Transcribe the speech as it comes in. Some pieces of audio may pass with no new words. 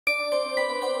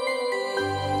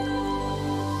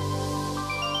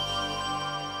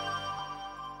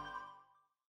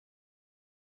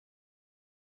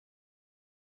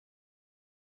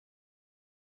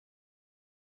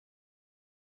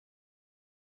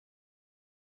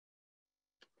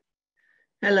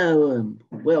Hello,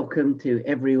 welcome to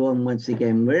everyone once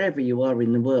again, wherever you are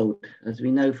in the world. As we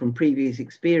know from previous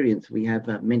experience, we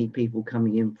have many people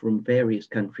coming in from various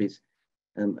countries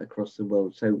across the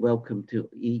world. So welcome to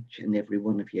each and every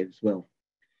one of you as well.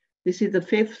 This is the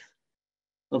fifth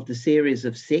of the series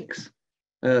of six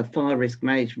fire risk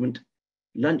management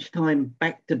lunchtime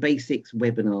back to basics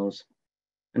webinars.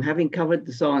 And having covered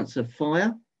the science of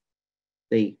fire,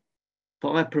 the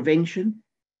fire prevention,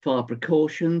 fire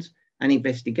precautions, and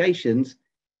investigations,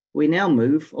 we now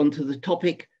move on to the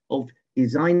topic of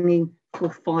designing for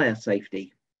fire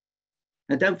safety.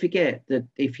 Now, don't forget that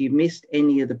if you missed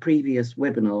any of the previous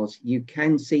webinars, you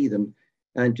can see them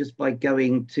just by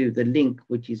going to the link,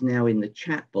 which is now in the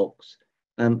chat box,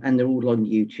 and they're all on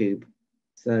YouTube.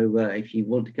 So if you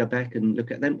want to go back and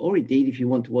look at them, or indeed if you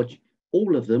want to watch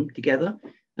all of them together,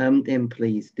 then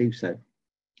please do so.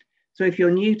 So if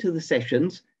you're new to the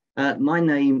sessions, my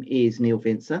name is Neil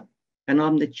Vincer, and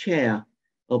I'm the chair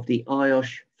of the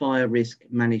IOSH Fire Risk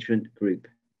Management Group.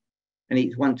 And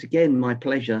it's once again my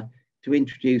pleasure to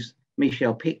introduce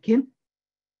Michelle Pitkin,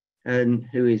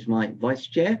 who is my vice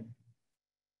chair,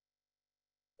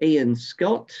 Ian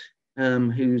Scott,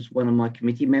 who's one of my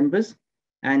committee members,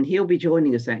 and he'll be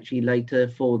joining us actually later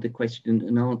for the question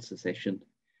and answer session.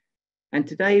 And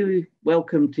today we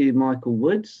welcome to Michael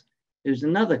Woods, who's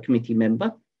another committee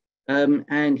member,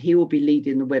 and he will be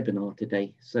leading the webinar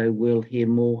today. So we'll hear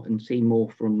more and see more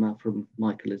from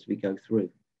Michael as we go through.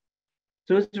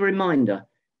 So as a reminder,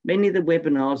 many of the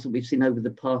webinars that we've seen over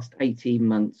the past 18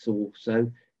 months or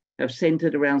so have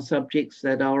centered around subjects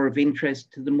that are of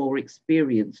interest to the more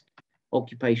experienced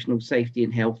occupational safety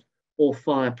and health or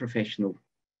fire professional.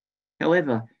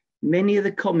 However, many of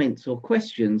the comments or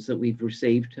questions that we've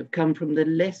received have come from the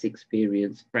less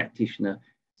experienced practitioner.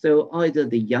 So either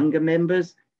the younger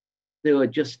members who are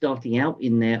just starting out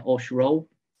in their OSH role,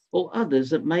 or others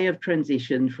that may have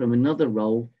transitioned from another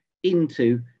role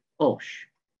into OSH.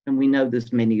 And we know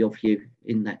there's many of you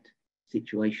in that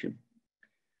situation.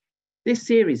 This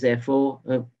series, therefore,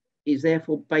 is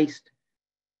based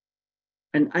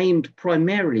and aimed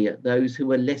primarily at those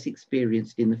who are less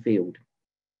experienced in the field.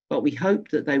 But we hope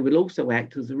that they will also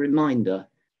act as a reminder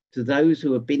to those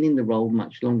who have been in the role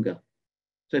much longer.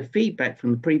 So feedback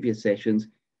from the previous sessions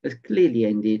has clearly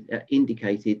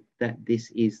indicated that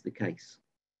this is the case.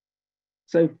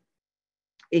 So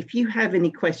if you have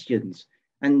any questions,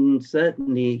 and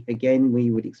certainly, again, we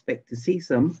would expect to see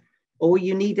some, or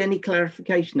you need any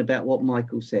clarification about what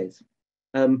Michael says,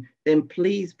 then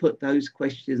please put those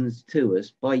questions to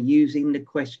us by using the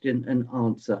question and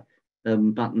answer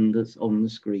button that's on the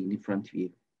screen in front of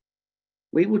you.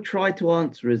 We will try to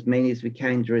answer as many as we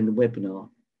can during the webinar,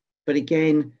 but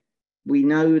again, we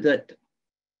know that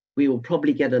we will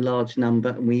probably get a large number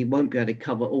and we won't be able to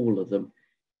cover all of them.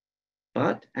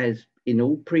 But as in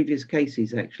all previous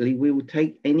cases, actually, we will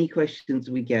take any questions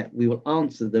we get, we will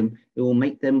answer them, we will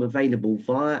make them available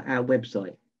via our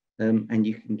website, and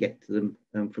you can get to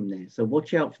them from there. So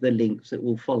watch out for the links that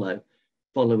will follow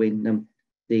following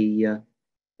the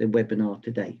webinar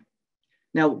today.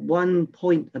 Now, one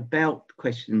point about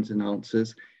questions and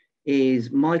answers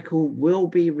is Michael will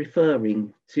be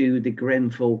referring to the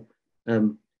Grenfell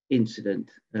incident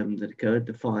that occurred,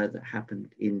 the fire that happened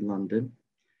in London.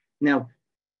 Now,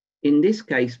 in this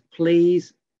case,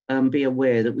 please be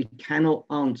aware that we cannot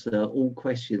answer all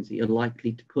questions that you're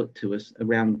likely to put to us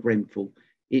around Grenfell.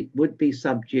 It would be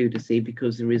sub judice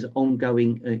because there is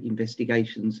ongoing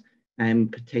investigations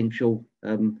and potential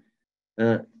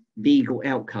legal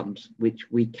outcomes,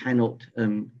 which we cannot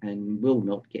and will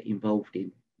not get involved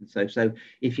in. So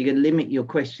if you can limit your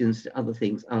questions to other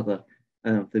things other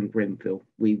than Grenfell,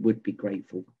 we would be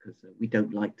grateful because we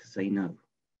don't like to say no.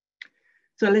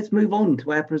 So let's move on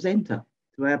to our presenter.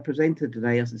 So our presenter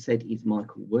today, as I said, is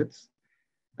Michael Woods.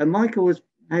 And Michael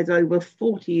has over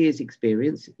 40 years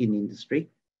experience in industry.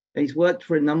 And he's worked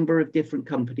for a number of different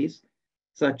companies,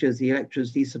 such as the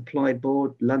Electricity Supply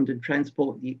Board, London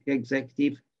Transport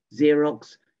Executive,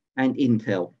 Xerox, and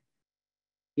Intel.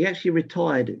 He actually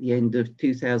retired at the end of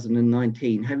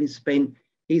 2019, having spent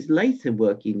his later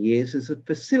working years as a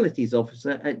facilities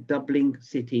officer at Dublin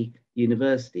City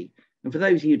University. And for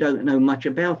those of you who don't know much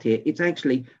about it, it's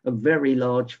actually a very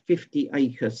large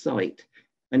 50-acre site,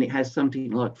 and it has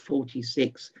something like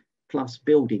 46 plus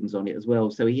buildings on it as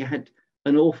well. So he had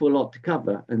an awful lot to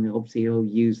cover, and obviously he'll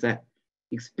use that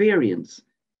experience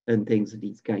and things that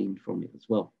he's gained from it as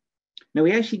well. Now,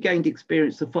 he actually gained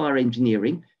experience of fire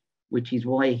engineering, which is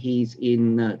why he's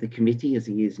in the committee as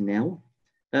he is now,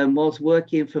 whilst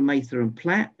working for Mather and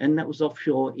Platt, and that was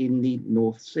offshore in the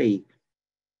North Sea.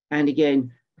 And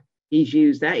again, he's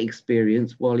used that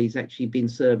experience while he's actually been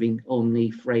serving on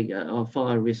the our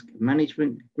fire risk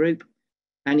management group,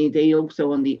 and indeed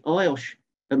also on the IOSH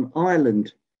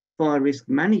Ireland fire risk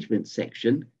management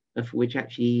section, of which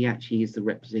he is the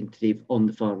representative on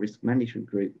the fire risk management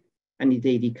group. And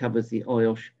indeed, he covers the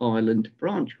IOSH Ireland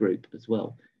branch group as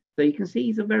well. So you can see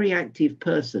he's a very active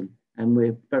person, and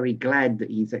we're very glad that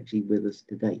he's actually with us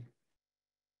today.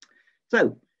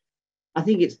 So I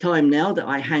think it's time now that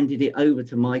I handed it over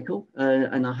to Michael,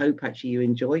 and I hope actually you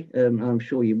enjoy, I'm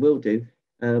sure you will do,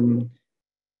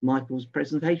 Michael's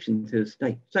presentation to us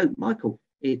today. So Michael,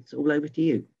 it's all over to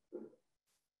you.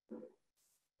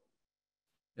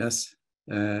 Yes,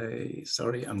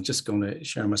 sorry, I'm just going to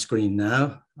share my screen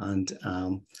now, and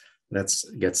let's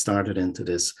get started into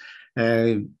this.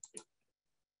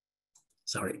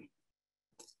 Sorry.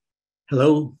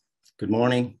 Hello, good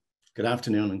morning, good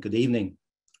afternoon, and good evening,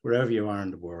 wherever you are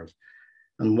in the world,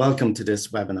 and welcome to this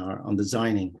webinar on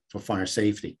designing for fire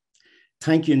safety.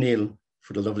 Thank you, Neil,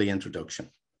 for the lovely introduction.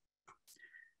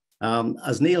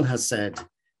 As Neil has said,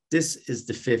 this is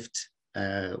the fifth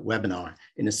webinar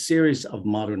in a series of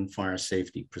modern fire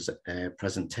safety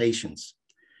presentations.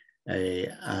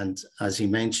 And as he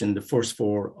mentioned, the first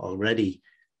four already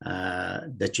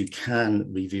that you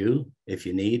can review if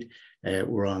you need.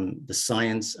 We're on the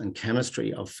science and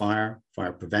chemistry of fire,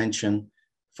 fire prevention,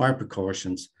 fire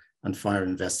precautions, and fire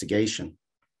investigation.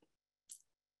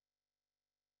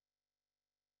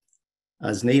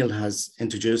 As Neil has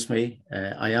introduced me,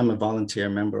 I am a volunteer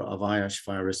member of IOSH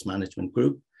Fire Risk Management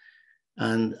Group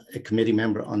and a committee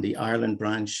member on the Ireland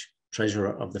branch,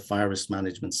 treasurer of the Fire Risk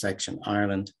Management Section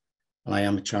Ireland, and I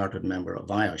am a chartered member of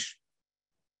IOSH.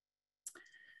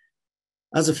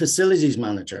 As a facilities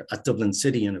manager at Dublin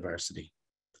City University,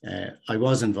 I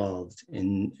was involved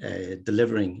in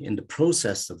in the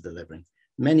process of delivering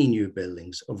many new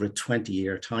buildings over a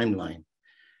 20-year timeline.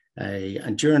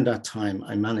 And during that time,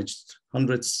 I managed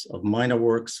hundreds of minor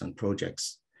works and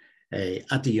projects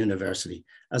at the university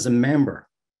as a member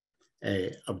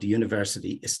of the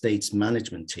university estates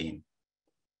management team.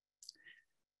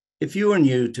 If you are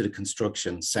new to the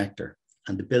construction sector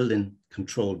and the building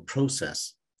control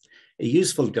process, a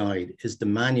useful guide is the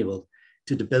manual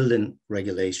to the building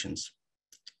regulations.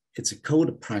 It's a code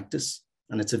of practice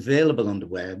and it's available on the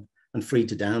web and free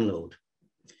to download.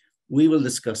 We will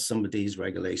discuss some of these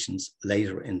regulations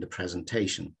later in the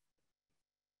presentation.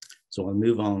 So I'll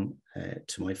move on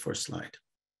to my first slide.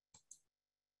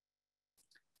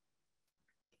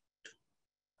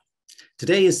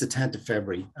 Today is the 10th of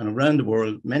February, and around the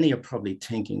world, many are probably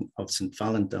thinking of St.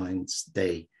 Valentine's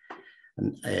Day,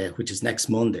 which is next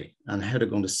Monday, and how they're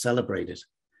going to celebrate it.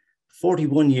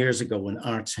 41 years ago in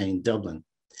Artane, Dublin,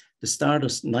 the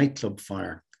Stardust nightclub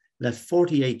fire left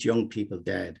 48 young people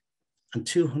dead and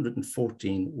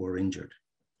 214 were injured.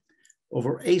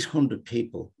 Over 800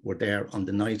 people were there on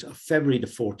the night of February the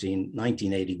 14th,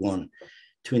 1981,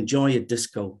 to enjoy a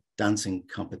disco dancing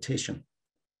competition.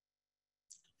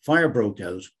 Fire broke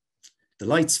out, the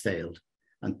lights failed,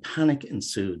 and panic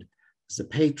ensued as the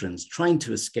patrons, trying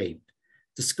to escape,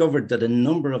 discovered that a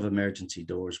number of emergency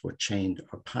doors were chained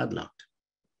or padlocked.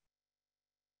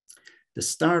 The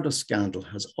Stardust scandal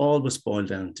has always boiled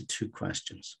down to two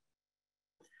questions.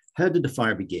 How did the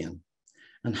fire begin?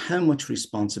 And how much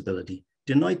responsibility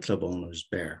do nightclub owners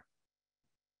bear?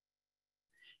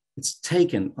 It's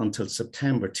taken until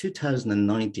September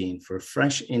 2019 for a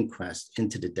fresh inquest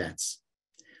into the deaths,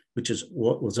 which is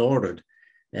what was ordered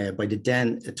by the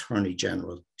then Attorney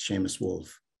General, Seamus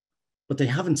Wolfe, but they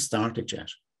haven't started yet.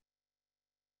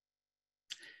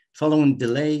 Following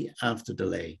delay after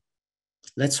delay,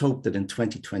 let's hope that in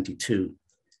 2022,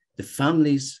 the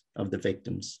families of the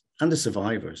victims and the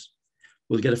survivors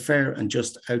will get a fair and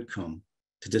just outcome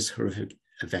to this horrific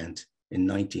event in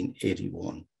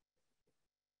 1981.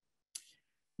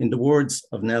 In the words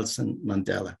of Nelson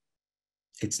Mandela,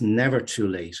 it's never too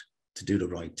late to do the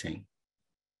right thing.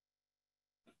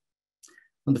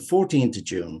 On the 14th of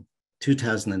June,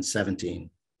 2017,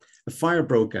 a fire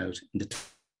broke out in the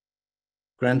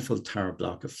Grenfell Tower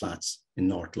block of flats in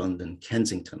North London,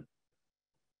 Kensington.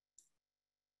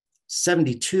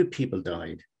 72 people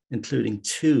died, including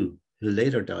 2 who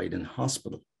later died in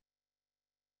hospital.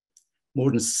 More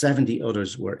than 70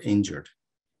 others were injured,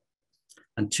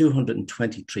 and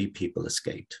 223 people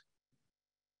escaped.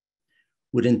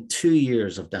 Within 2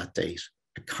 years of that date,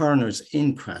 a coroner's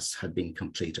inquest had been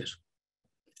completed.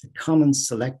 A common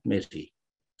select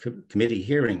committee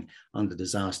hearing on the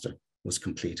disaster was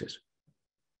completed.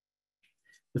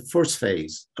 The first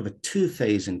phase of a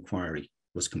 2-phase inquiry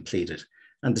was completed,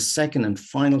 and the second and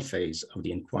final phase of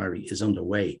the inquiry is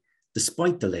underway,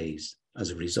 despite delays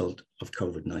as a result of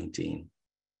COVID-19.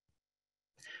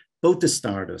 Both the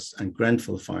Stardust and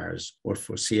Grenfell fires were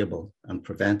foreseeable and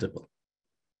preventable.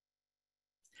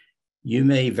 You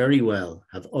may very well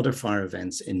have other fire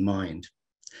events in mind,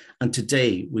 and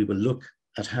today we will look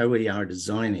at how we are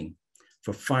designing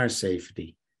for fire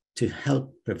safety to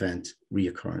help prevent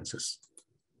reoccurrences.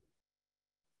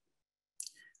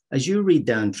 As you read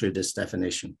down through this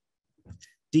definition,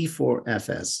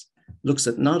 D4FS looks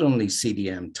at not only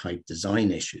CDM type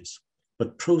design issues,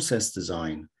 but process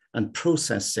design and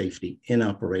process safety in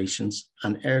operations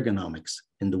and ergonomics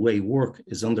in the way work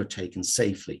is undertaken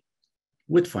safely,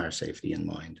 with fire safety in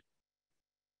mind.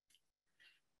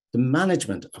 The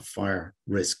management of fire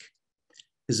risk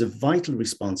is a vital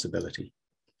responsibility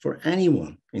for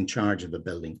anyone in charge of a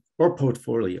building or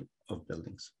portfolio of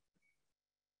buildings.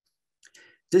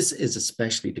 This is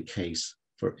especially the case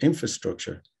for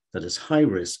infrastructure that is high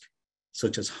risk,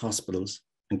 such as hospitals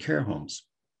and care homes.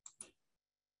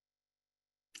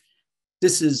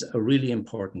 This is a really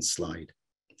important slide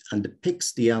and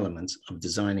depicts the elements of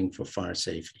designing for fire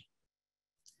safety.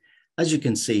 As you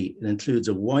can see, it includes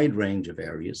a wide range of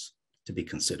areas to be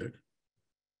considered.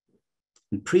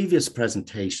 In previous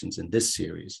presentations in this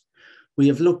series, we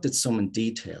have looked at some in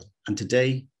detail, and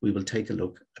today we will take a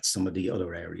look at some of the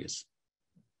other areas.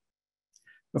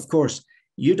 Of course,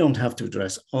 you don't have to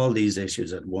address all these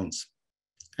issues at once,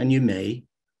 and you may,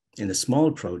 in a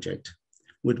small project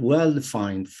with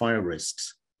well-defined fire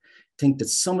risks, think that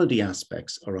some of the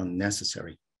aspects are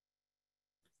unnecessary.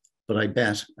 But I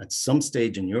bet at some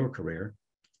stage in your career,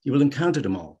 you will encounter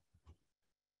them all.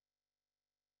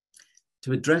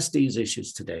 To address these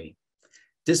issues today,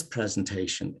 this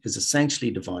presentation is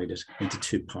essentially divided into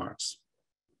two parts.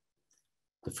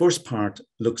 The first part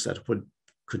looks at what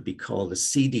could be called the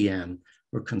CDM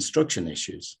or construction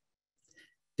issues.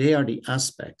 They are the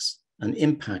aspects and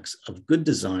impacts of good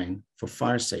design for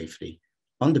fire safety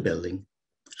on the building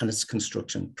and its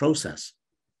construction process.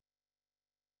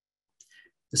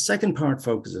 The second part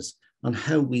focuses on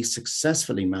how we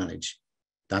successfully manage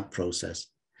that process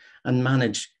and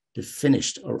manage the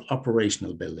finished or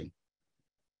operational building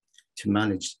to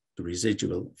manage the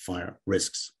residual fire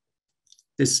risks.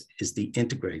 This is the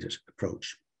integrated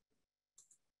approach.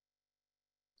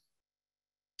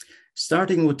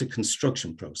 Starting with the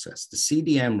construction process, the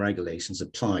CDM regulations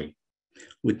apply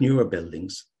with newer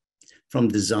buildings from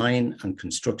design and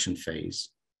construction phase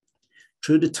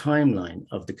through the timeline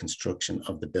of the construction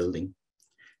of the building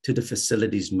to the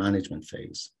facilities management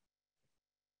phase.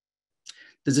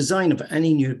 The design of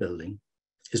any new building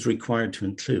is required to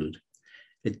include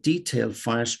a detailed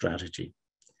fire strategy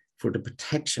for the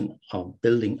protection of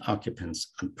building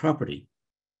occupants and property.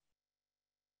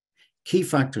 Key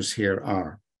factors here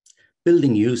are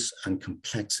building use and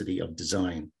complexity of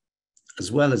design,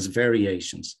 as well as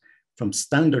variations from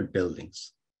standard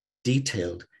buildings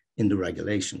detailed in the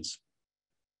regulations.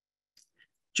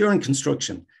 During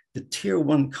construction, the Tier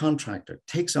 1 contractor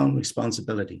takes on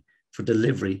responsibility for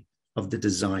delivery of the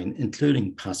design,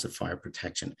 including passive fire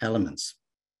protection elements.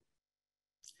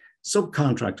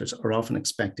 Subcontractors are often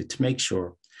expected to make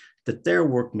sure that their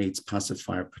work meets passive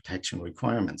fire protection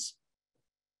requirements.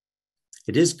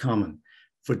 It is common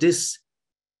for this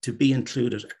to be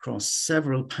included across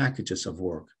several packages of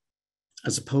work,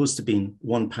 as opposed to being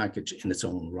one package in its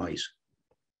own right.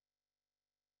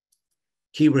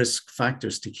 Key risk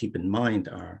factors to keep in mind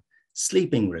are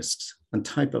sleeping risks and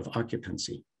type of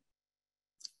occupancy,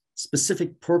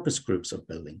 specific purpose groups of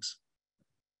buildings,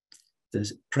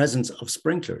 the presence of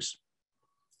sprinklers,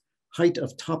 height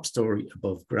of top story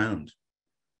above ground,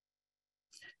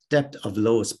 depth of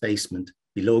lowest basement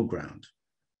below ground.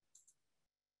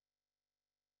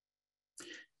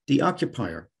 The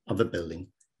occupier of a building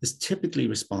is typically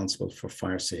responsible for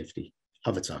fire safety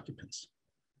of its occupants.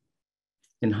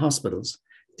 In hospitals,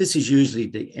 this is usually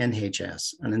the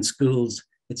NHS, and in schools,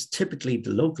 it's typically the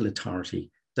local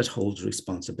authority that holds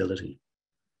responsibility.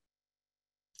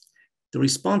 The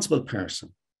responsible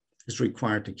person is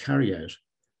required to carry out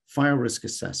fire risk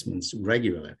assessments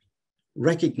regularly,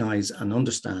 recognize and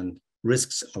understand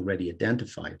risks already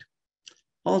identified.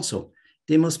 Also,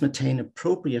 they must maintain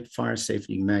appropriate fire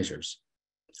safety measures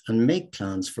and make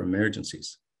plans for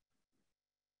emergencies.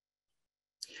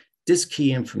 This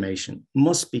key information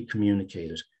must be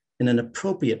communicated in an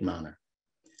appropriate manner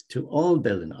to all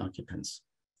building occupants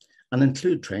and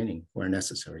include training where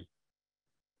necessary.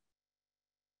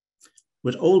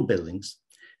 With old buildings,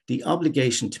 the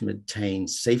obligation to maintain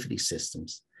safety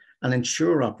systems and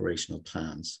ensure operational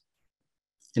plans,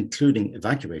 including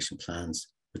evacuation plans,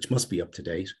 which must be up to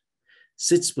date,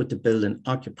 sits with the building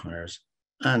occupiers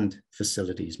and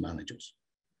facilities managers.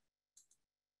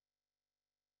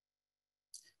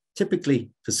 typically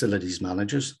facilities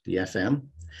managers, the FM,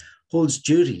 holds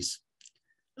duties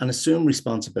and assume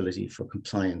responsibility for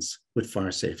compliance with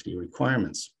fire safety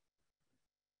requirements.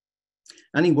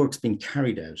 Any works being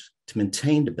carried out to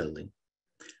maintain the building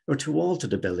or to alter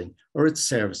the building or its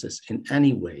services in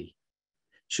any way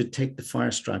should take the fire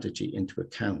strategy into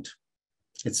account.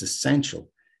 It's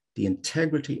essential the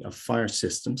integrity of fire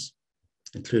systems,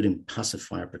 including passive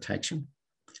fire protection,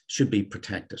 should be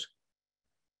protected.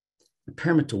 A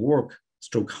permit to work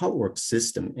 / hot work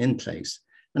system in place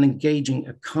and engaging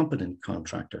a competent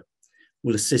contractor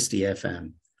will assist the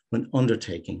FM when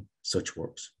undertaking such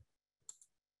works.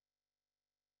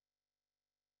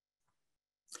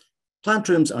 Plant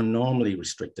rooms are normally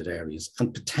restricted areas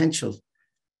and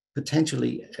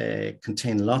potentially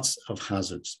contain lots of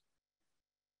hazards.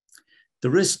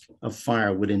 The risk of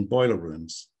fire within boiler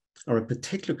rooms are a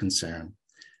particular concern,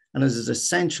 and it is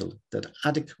essential that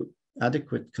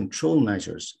adequate control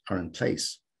measures are in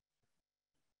place.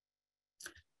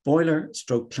 Boiler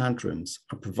 / plant rooms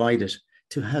are provided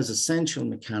to house essential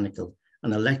mechanical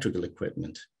and electrical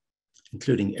equipment,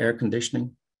 including air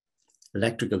conditioning,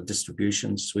 electrical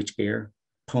distribution, switchgear,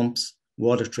 pumps,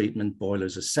 water treatment,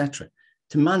 boilers, etc.,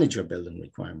 to manage your building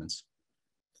requirements.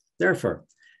 Therefore,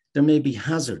 there may be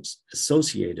hazards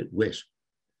associated with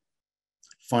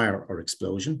fire or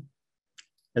explosion,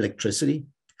 electricity,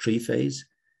 three-phase,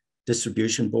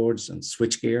 distribution boards and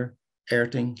switchgear,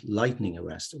 earthing, lightning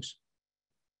arresters.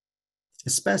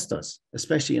 Asbestos,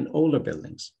 especially in older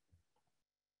buildings,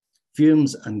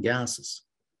 fumes and gases,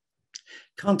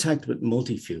 contact with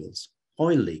multi-fuels,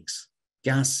 oil leaks,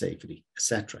 gas safety,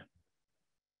 etc.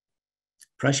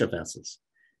 Pressure vessels,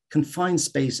 confined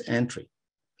space entry,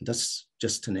 that's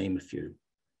just to name a few.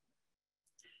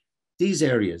 These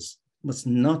areas must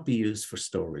not be used for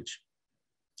storage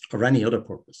or any other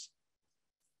purpose.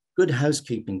 Good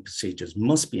housekeeping procedures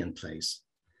must be in place.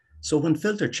 So when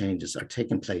filter changes are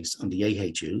taking place on the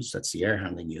AHUs, that's the air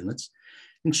handling units,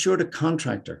 ensure the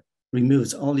contractor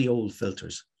removes all the old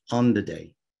filters on the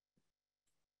day.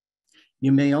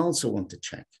 You may also want to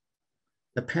check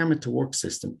the permit to work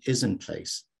system is in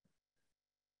place.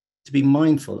 To be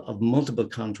mindful of multiple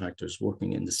contractors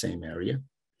working in the same area,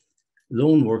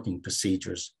 lone working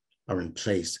procedures are in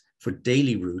place for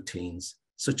daily routines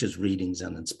such as readings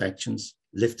and inspections,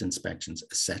 lift inspections,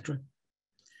 etc.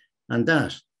 And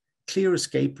that clear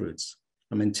escape routes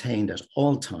are maintained at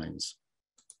all times.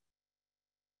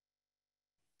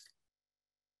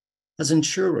 As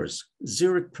insurers,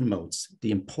 Zurich promotes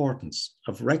the importance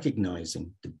of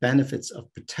recognizing the benefits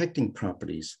of protecting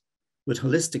properties with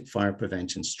holistic fire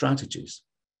prevention strategies.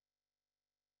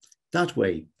 That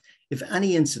way, if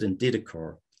any incident did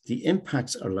occur, the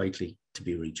impacts are likely to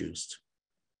be reduced.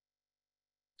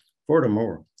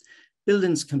 Furthermore,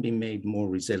 buildings can be made more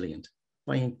resilient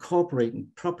by incorporating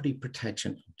property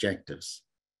protection objectives,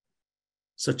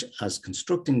 such as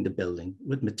constructing the building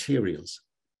with materials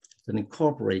that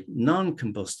incorporate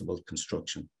non-combustible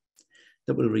construction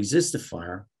that will resist the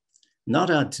fire, not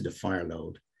add to the fire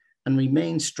load, and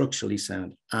remain structurally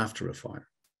sound after a fire.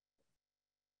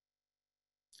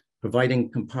 Providing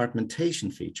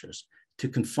compartmentation features to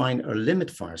confine or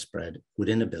limit fire spread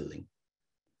within a building.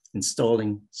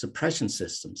 Installing suppression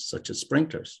systems such as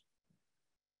sprinklers.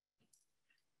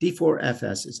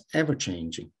 D4FS is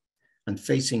ever-changing and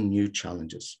facing new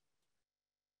challenges.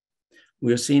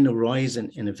 We are seeing a rise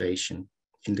in innovation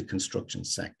in the construction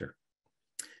sector,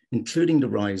 including the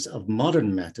rise of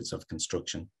modern methods of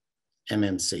construction,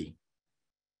 MMC.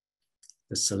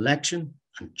 The selection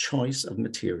and choice of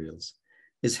materials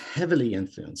is heavily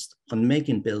influenced on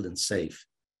making buildings safe,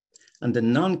 and the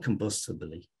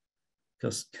non-combustibility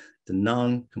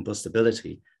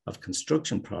of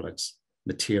construction products,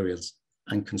 materials,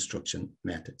 and construction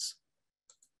methods.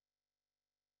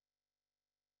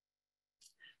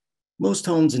 Most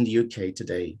homes in the UK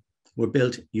today were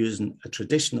built using a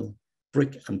traditional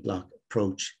brick and block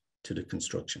approach to the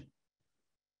construction.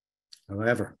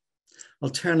 However,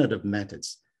 alternative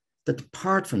methods that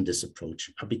depart from this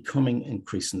approach are becoming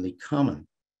increasingly common,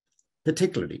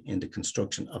 particularly in the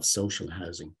construction of social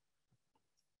housing.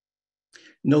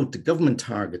 Note the government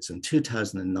targets in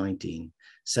 2019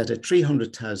 set at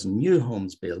 300,000 new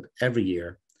homes built every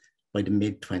year by the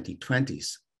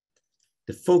mid-2020s.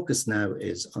 The focus now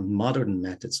is on modern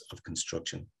methods of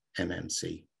construction,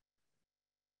 MMC.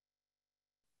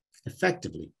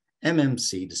 Effectively,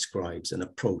 MMC describes an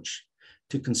approach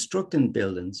to constructing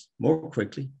buildings more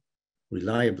quickly,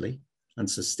 reliably, and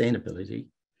sustainability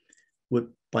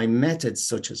by methods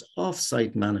such as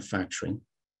off-site manufacturing,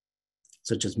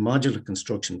 such as modular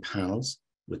construction panels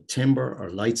with timber or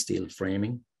light steel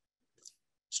framing,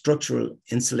 structural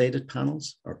insulated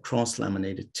panels, or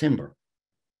cross-laminated timber.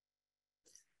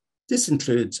 This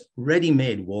includes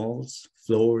ready-made walls,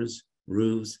 floors,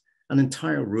 roofs, and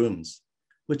entire rooms,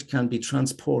 which can be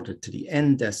transported to the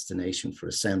end destination for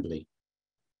assembly,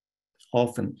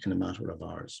 often in a matter of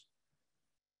hours.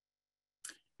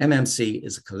 MMC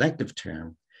is a collective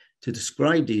term to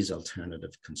describe these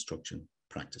alternative construction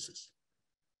practices.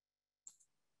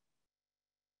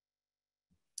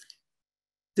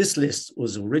 This list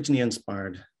was originally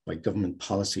inspired by government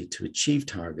policy to achieve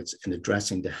targets in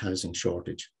addressing the housing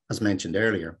shortage, as mentioned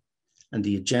earlier, and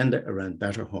the agenda around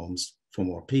better homes for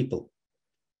more people.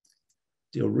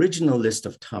 The original list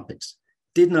of topics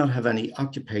did not have any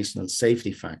occupational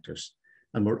safety factors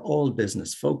and were all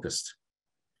business focused.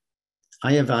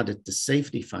 I have added the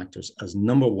safety factors as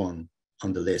number one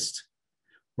on the list,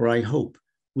 where I hope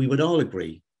we would all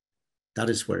agree that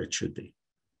is where it should be.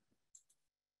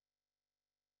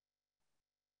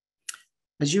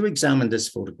 As you examine this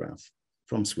photograph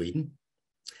from Sweden,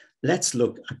 let's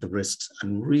look at the risks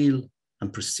and real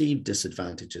and perceived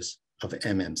disadvantages of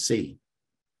MMC.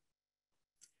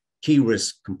 Key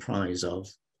risks comprise of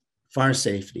fire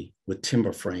safety with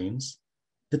timber frames,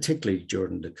 particularly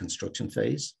during the construction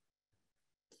phase,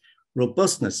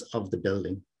 robustness of the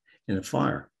building in a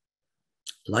fire,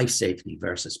 life safety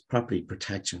versus property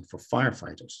protection for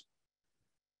firefighters,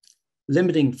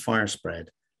 limiting fire spread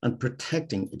and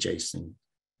protecting adjacent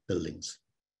buildings,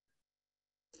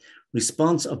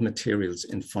 response of materials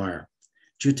in fire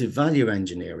due to value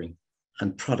engineering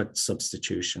and product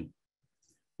substitution,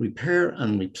 repair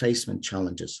and replacement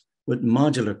challenges with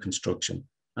modular construction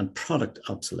and product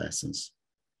obsolescence.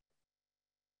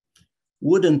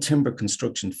 Wood and timber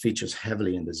construction features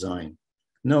heavily in design.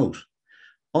 Note,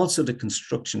 also the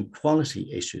construction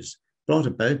quality issues brought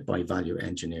about by value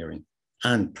engineering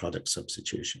and product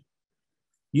substitution,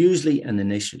 usually an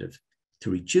initiative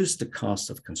to reduce the cost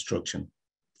of construction,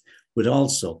 with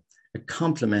also a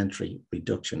complementary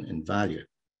reduction in value.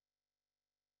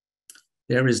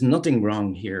 There is nothing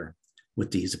wrong here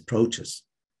with these approaches,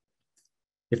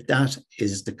 if that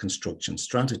is the construction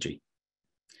strategy.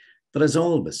 But as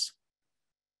always,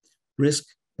 risk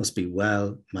must be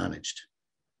well managed.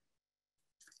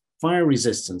 Fire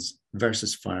resistance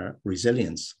versus fire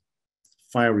resilience.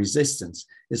 Fire resistance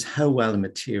is how well a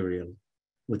material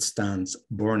withstands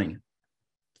burning.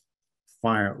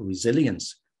 Fire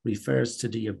resilience refers to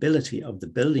the ability of the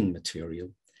building material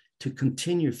to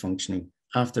continue functioning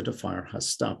after the fire has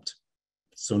stopped.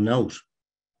 So note,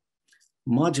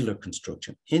 modular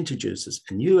construction introduces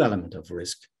a new element of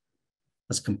risk,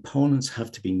 as components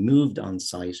have to be moved on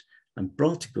site and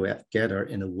brought together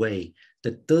in a way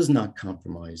that does not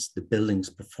compromise the building's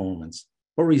performance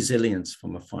or resilience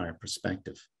from a fire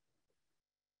perspective.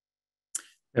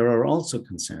 There are also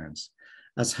concerns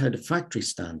as how the factory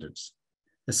standards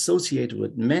associated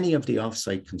with many of the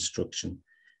off-site construction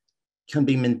can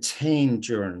be maintained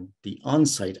during the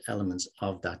on-site elements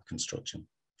of that construction.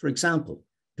 For example,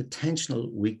 potential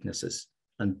weaknesses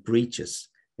and breaches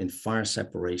in fire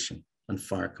separation and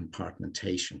fire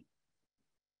compartmentation.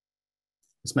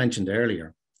 As mentioned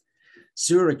earlier,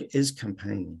 Zurich is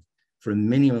campaigning for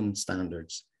minimum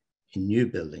standards in new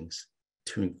buildings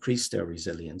to increase their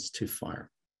resilience to fire.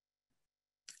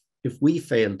 If we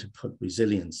fail to put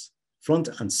resilience front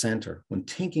and center when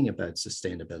thinking about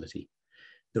sustainability,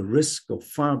 the risks go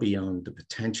far beyond the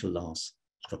potential loss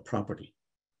of a property.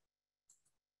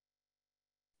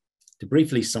 To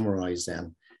briefly summarize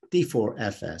then,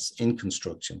 D4FS in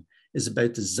construction is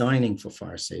about designing for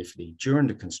fire safety during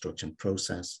the construction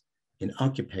process, in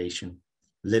occupation,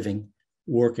 living,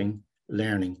 working,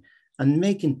 learning, and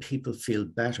making people feel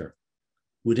better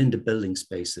within the building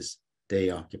spaces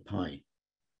they occupy.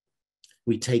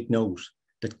 We take note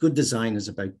that good design is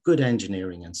about good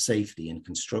engineering and safety in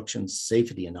construction,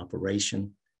 safety in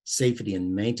operation, safety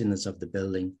and maintenance of the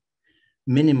building,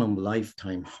 minimum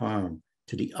lifetime harm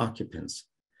to the occupants,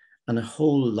 and a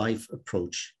whole life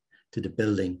approach to the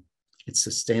building, its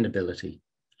sustainability,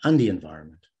 and the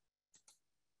environment.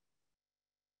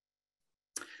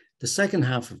 The second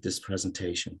half of this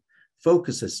presentation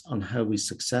focuses on how we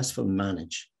successfully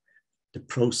manage the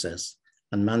process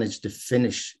and manage the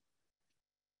finish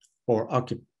or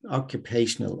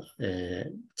occupational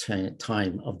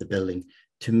time of the building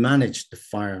to manage the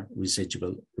fire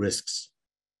residual risks.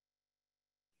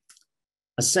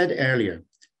 As said earlier,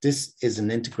 this is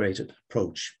an integrated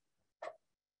approach.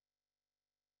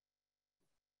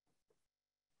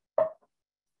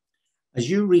 As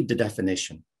you read the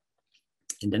definition,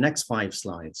 in the next 5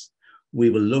 slides, we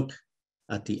will look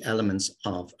at the elements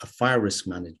of a fire risk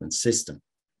management system.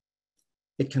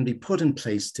 It can be put in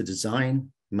place to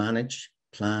design, manage,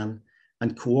 plan,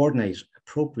 and coordinate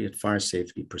appropriate fire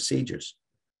safety procedures.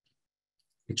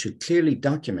 It should clearly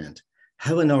document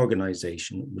how an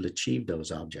organization will achieve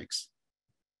those objectives,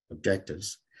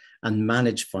 and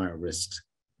manage fire risks.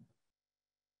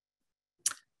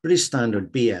 British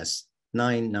Standard BS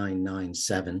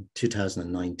 9997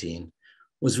 2019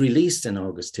 was released in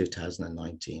August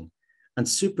 2019 and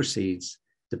supersedes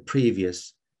the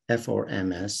previous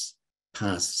FRMS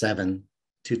PAS 7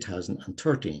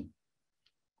 2013.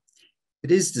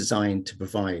 It is designed to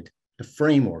provide a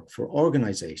framework for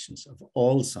organizations of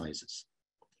all sizes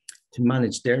to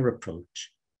manage their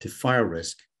approach to fire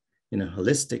risk in a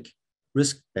holistic,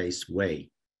 risk-based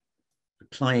way,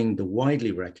 applying the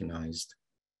widely recognized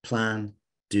plan,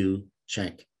 do,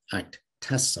 check, act,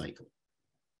 test cycle.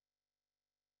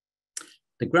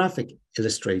 The graphic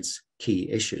illustrates key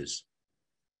issues.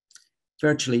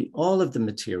 Virtually all of the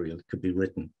material could be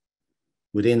written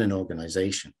within an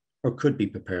organization or could be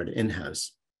prepared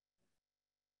in-house.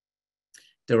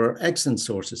 There are excellent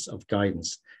sources of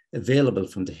guidance available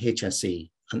from the HSE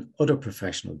and other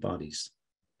professional bodies.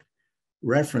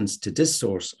 Reference to this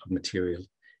source of material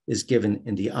is given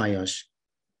in the IOSH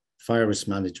Fire Risk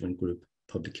Management Group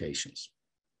publications.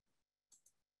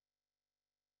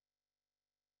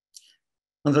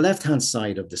 On the left-hand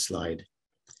side of the slide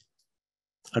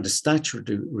are the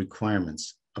statutory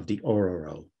requirements of the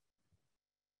RRO.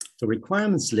 The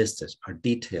requirements listed are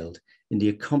detailed in the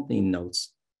accompanying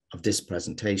notes of this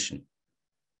presentation.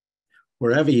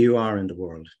 Wherever you are in the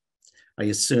world, I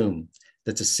assume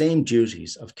that the same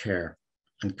duties of care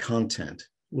and content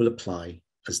will apply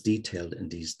as detailed in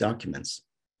these documents.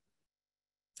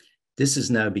 This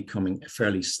is now becoming a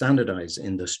fairly standardized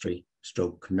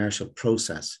industry/commercial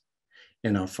process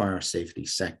in our fire safety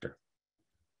sector.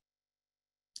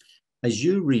 As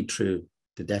you read through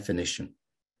the definition,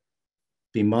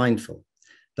 be mindful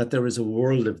that there is a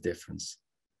world of difference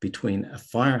between a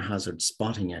fire hazard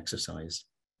spotting exercise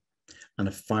and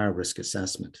a fire risk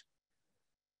assessment.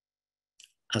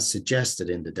 As suggested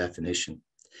in the definition,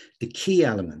 the key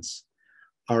elements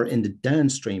are in the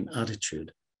downstream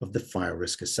attitude of the fire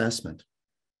risk assessment.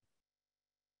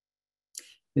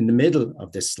 In the middle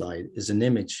of this slide is an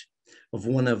image of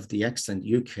one of the excellent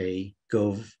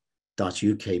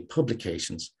UK.gov.uk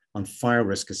publications on fire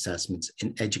risk assessments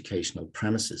in educational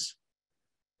premises.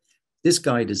 This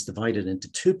guide is divided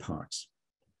into two parts.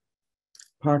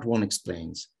 Part one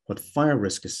explains what fire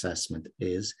risk assessment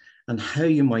is and how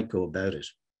you might go about it.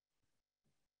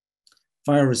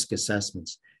 Fire risk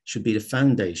assessments should be the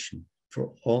foundation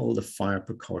for all the fire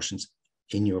precautions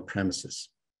in your premises.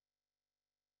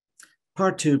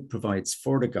 Part two provides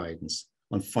further guidance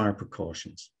on fire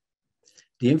precautions.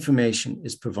 The information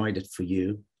is provided for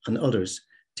you and others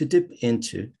to dip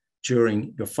into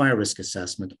during your fire risk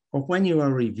assessment or when you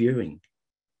are reviewing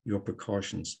your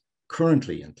precautions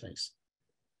currently in place.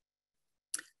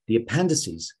 The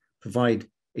appendices provide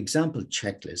example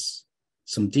checklists,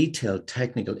 some detailed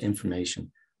technical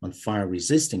information on fire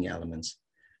resisting elements,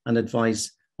 and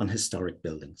advice on historic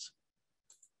buildings.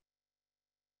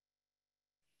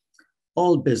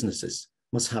 All businesses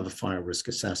must have a fire risk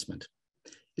assessment.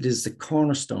 It is the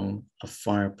cornerstone of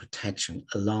fire protection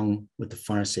along with the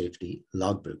fire safety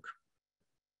logbook.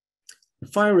 The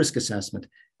fire risk assessment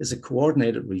is a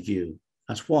coordinated review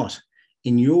at what,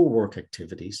 in your work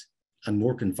activities and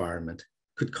work environment,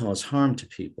 could cause harm to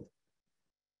people.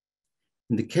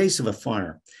 In the case of a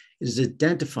fire, it is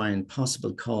identifying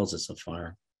possible causes of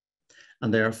fire,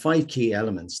 and there are 5 key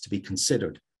elements to be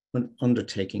considered when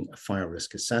undertaking a fire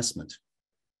risk assessment.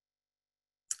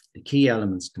 The key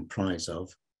elements comprise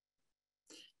of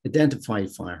identify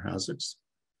fire hazards,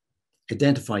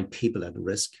 identify people at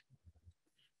risk,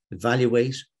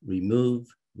 evaluate, remove,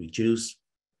 reduce,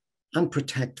 and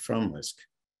protect from risk,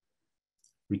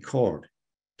 record,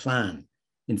 plan,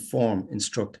 inform,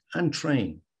 instruct, and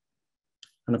train,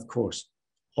 and of course,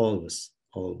 always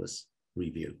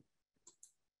review.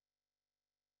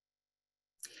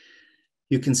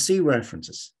 You can see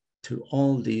references to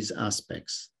all these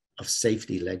aspects of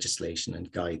safety legislation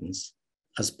and guidance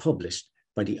as published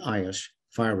by the IOSH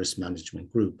Fire Risk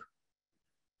Management Group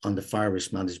on the Fire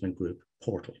Risk Management Group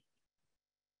portal.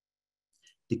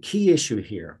 The key issue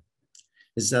here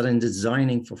is that in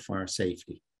designing for fire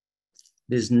safety,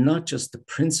 it is not just the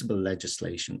principal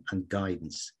legislation and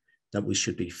guidance that we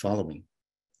should be following,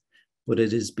 but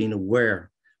it is being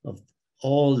aware of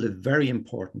all the very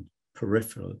important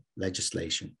peripheral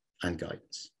legislation and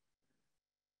guidance.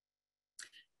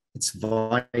 It's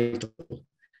vital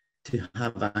to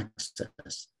have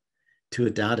access to a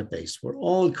database where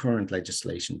all current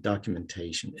legislation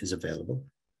documentation is available,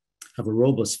 have a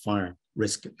robust fire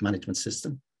risk management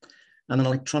system, and an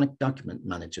electronic document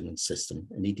management system,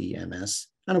 an EDMS,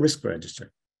 and a risk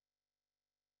register.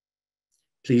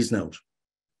 Please note,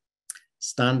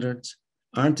 standards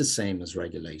aren't the same as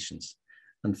regulations,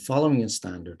 and following a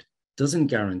standard doesn't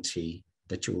guarantee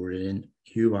that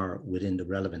you are within the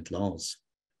relevant laws.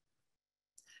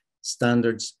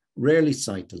 Standards rarely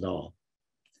cite the law,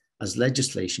 as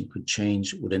legislation could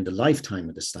change within the lifetime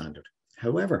of the standard.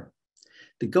 However,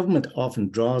 the government often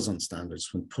draws on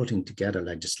standards when putting together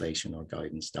legislation or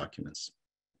guidance documents.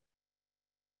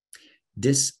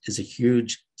 This is a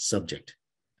huge subject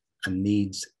and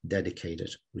needs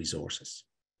dedicated resources.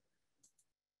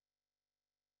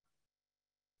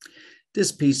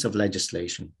 This piece of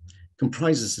legislation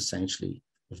comprises essentially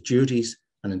of duties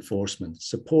and enforcement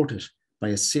supported by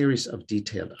a series of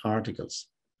detailed articles.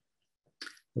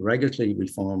 The Regulatory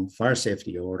Reform Fire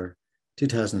Safety Order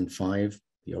 2005,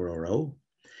 the RRO,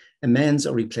 amends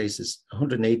or replaces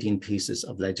 118 pieces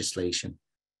of legislation,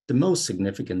 the most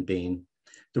significant being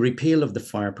the repeal of the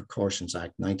Fire Precautions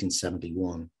Act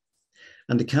 1971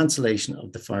 and the cancellation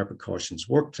of the Fire Precautions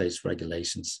Workplace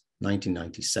Regulations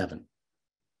 1997.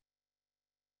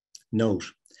 Note,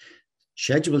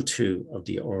 Schedule 2 of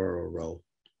the RRO,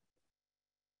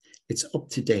 it's up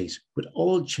to date with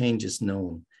all changes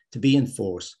known to be in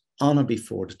force on or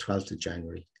before the 12th of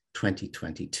January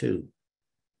 2022.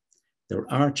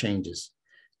 There are changes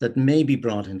that may be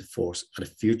brought into force at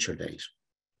a future date.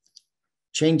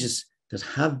 Changes that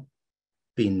have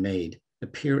been made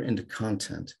appear in the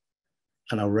content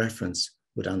and are referenced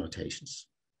with annotations.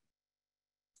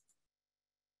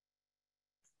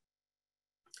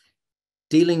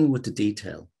 Dealing with the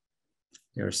detail,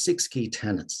 there are 6 key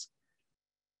tenets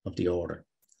of the order,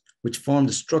 which form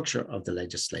the structure of the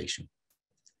legislation.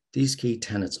 These key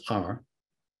tenets are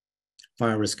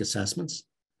fire risk assessments,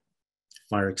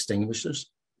 fire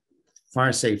extinguishers,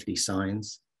 fire safety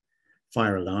signs,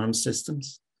 fire alarm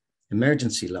systems,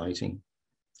 emergency lighting,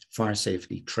 fire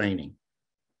safety training.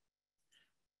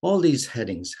 All these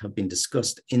headings have been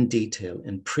discussed in detail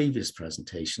in previous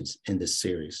presentations in this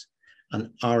series and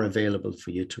are available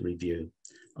for you to review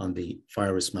on the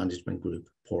Fire Risk Management Group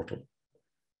portal.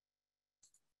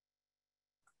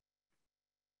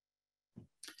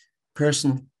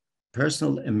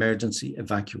 Personal emergency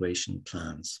evacuation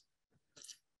plans.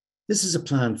 This is a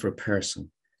plan for a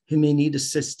person who may need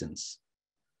assistance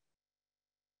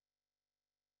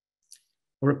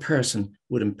or a person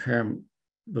with impaired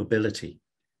mobility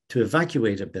to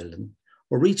evacuate a building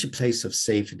or reach a place of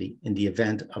safety in the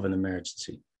event of an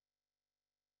emergency.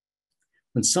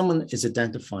 When someone is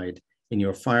identified in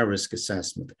your fire risk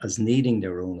assessment as needing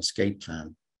their own escape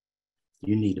plan,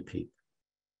 you need a PEEP.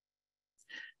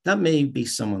 That may be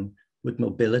someone with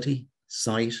mobility,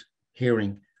 sight,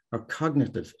 hearing, or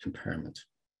cognitive impairment.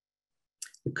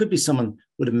 It could be someone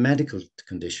with a medical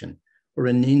condition or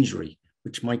an injury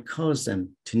which might cause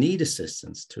them to need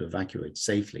assistance to evacuate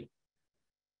safely.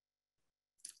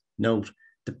 Note,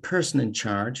 the person in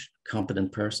charge,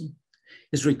 competent person,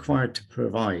 is required to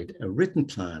provide a written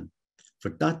plan for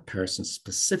that person's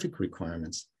specific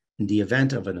requirements in the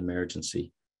event of an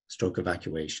emergency /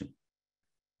 evacuation.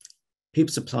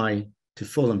 PEEPs apply to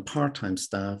full and part-time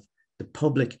staff, the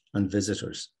public and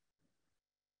visitors.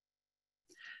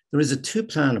 There is a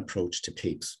 2-plan approach to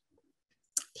PEEPs.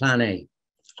 Plan A,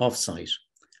 off-site,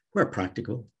 where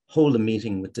practical, hold a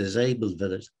meeting with disabled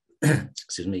visitors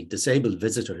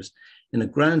in a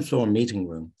ground floor meeting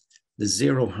room, the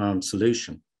zero harm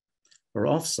solution, or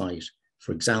off-site,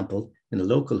 for example, in a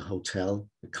local hotel,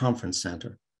 a conference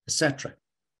center, etc.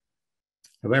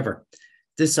 However,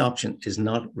 this option is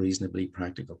not reasonably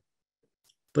practical,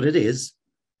 but it is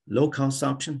low-cost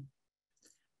option,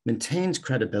 maintains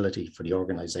credibility for the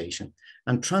organization,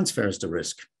 and transfers the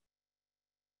risk.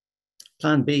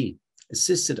 Plan B,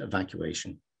 assisted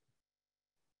evacuation.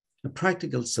 A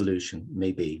practical solution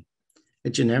may be a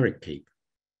generic PEEP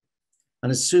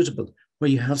and is suitable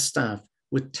where you have staff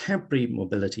with temporary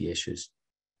mobility issues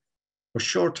or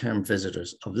short-term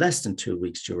visitors of less than 2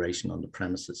 weeks duration on the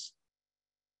premises.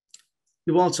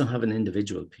 You also have an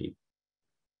individual PEEP.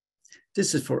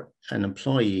 This is for an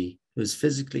employee who is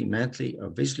physically, mentally, or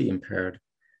visually impaired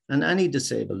and any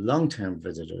disabled long-term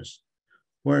visitors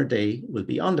where they will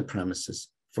be on the premises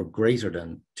for greater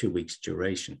than 2 weeks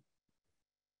duration.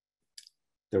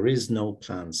 There is no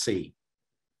Plan C.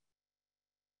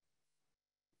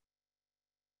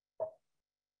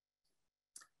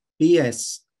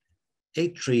 BS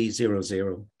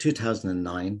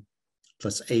 8300/2009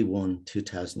 plus A1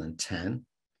 2010,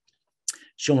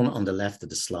 shown on the left of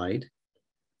the slide,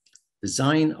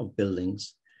 design of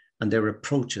buildings and their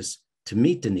approaches to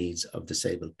meet the needs of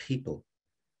disabled people,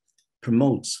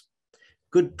 promotes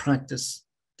good practice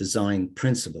design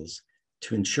principles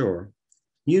to ensure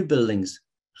new buildings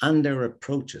and their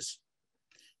approaches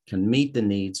can meet the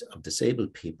needs of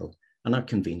disabled people and are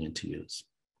convenient to use.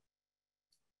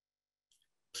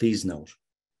 Please note,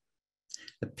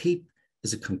 a PEEP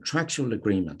is a contractual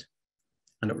agreement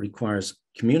and it requires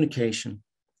communication,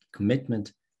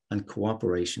 commitment, and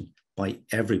cooperation by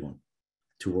everyone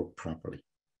to work properly.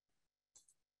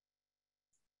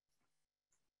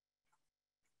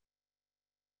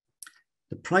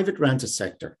 The private rented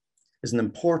sector is an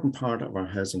important part of our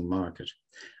housing market,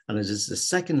 and it is the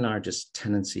second largest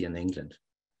tenancy in England.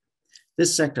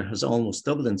 This sector has almost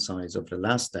doubled in size over the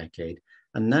last decade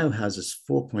and now houses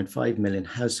 4.5 million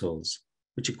households,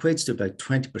 which equates to about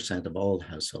 20% of all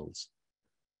households.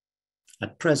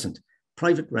 At present,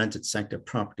 private rented sector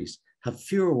properties have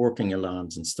fewer working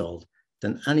alarms installed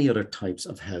than any other types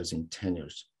of housing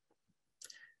tenures.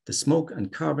 The smoke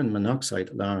and carbon monoxide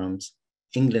alarms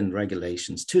England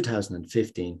Regulations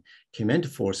 2015 came into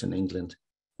force in England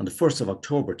on the 1st of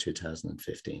October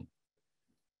 2015.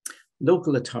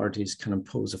 Local authorities can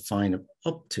impose a fine of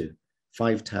up to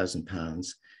 £5,000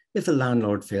 if a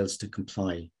landlord fails to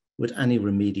comply with any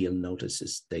remedial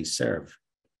notices they serve.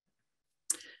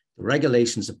 The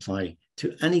regulations apply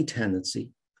to any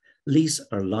tenancy, lease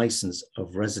or license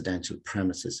of residential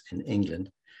premises in England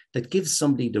that gives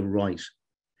somebody the right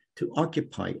to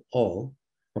occupy all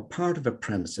or part of a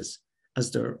premises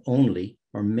as their only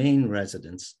or main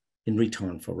residence in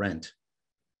return for rent.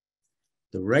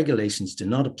 The regulations do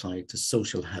not apply to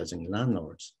social housing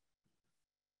landlords.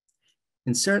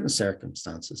 In certain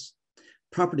circumstances,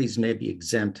 properties may be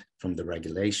exempt from the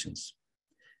regulations.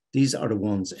 These are the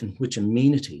ones in which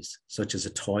amenities such as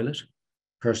a toilet,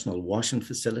 personal washing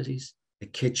facilities, a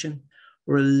kitchen,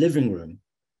 or a living room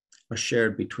are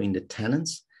shared between the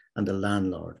tenants and the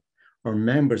landlord or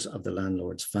members of the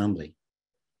landlord's family.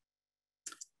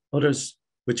 Others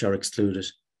which are excluded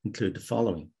include the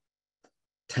following: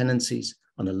 tenancies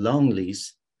on a long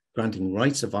lease granting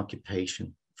rights of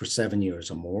occupation for 7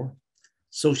 years or more,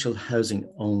 social housing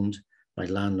owned by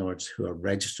landlords who are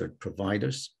registered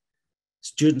providers,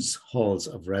 students' halls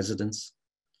of residence,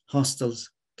 hostels,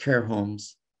 care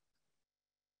homes,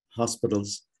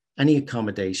 hospitals, any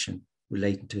accommodation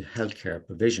relating to healthcare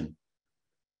provision.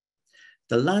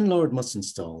 The landlord must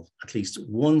install at least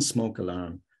one smoke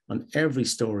alarm on every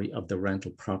story of the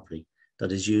rental property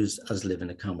that is used as living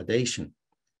accommodation.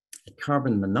 A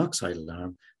carbon monoxide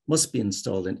alarm must be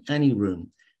installed in any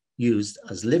room used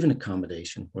as living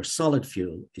accommodation where solid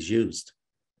fuel is used.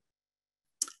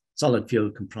 Solid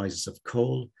fuel comprises of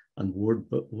coal and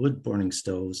wood burning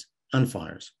stoves and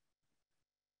fires.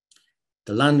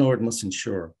 The landlord must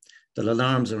ensure that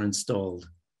alarms are installed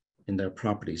in their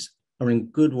properties are in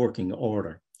good working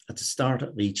order at the start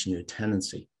of each new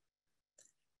tenancy.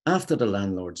 After the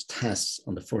landlord's tests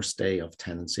on the first day of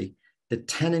tenancy, the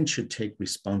tenant should take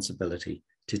responsibility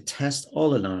to test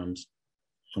all alarms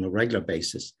on a regular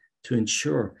basis to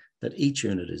ensure that each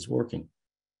unit is working.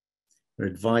 They're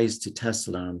advised to test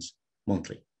alarms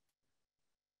monthly.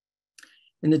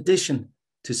 In addition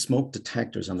to smoke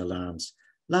detectors on alarms,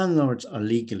 landlords are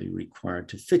legally required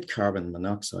to fit carbon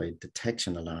monoxide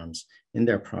detection alarms in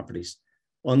their properties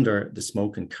under the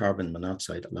Smoke and Carbon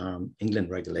Monoxide Alarm England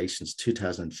Regulations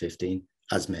 2015,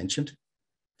 as mentioned,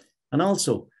 and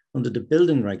also under the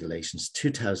Building Regulations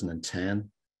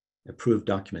 2010, approved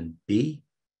document B,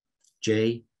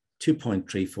 J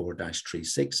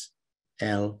 2.34-36,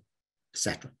 L,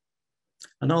 etc.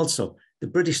 And also the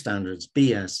British Standards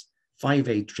BS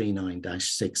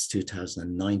 5839-6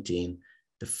 2019,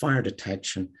 the fire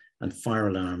detection and fire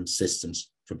alarm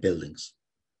systems for buildings.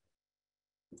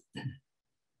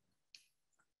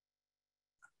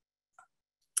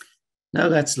 Now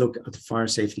let's look at the Fire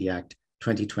Safety Act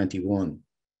 2021.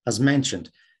 As mentioned,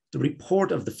 the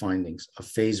report of the findings of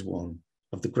phase 1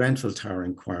 of the Grenfell Tower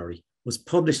inquiry was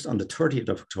published on the 30th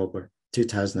of October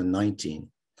 2019.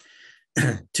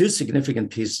 Two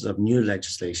significant pieces of new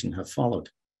legislation have followed.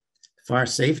 The Fire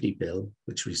Safety Bill,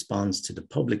 which responds to the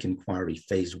public inquiry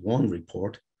phase 1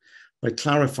 report by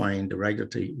clarifying the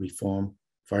regulatory reform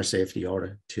Fire Safety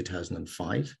Order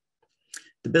 2005.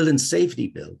 The Building Safety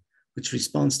Bill, which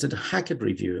responds to the Hackett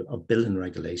review of building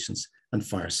regulations and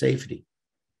fire safety.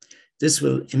 This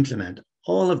will implement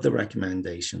all of the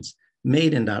recommendations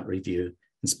made in that review in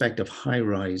respect of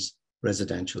high-rise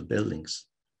residential buildings.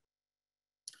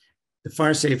 The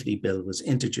Fire Safety Bill was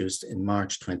introduced in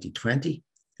March 2020.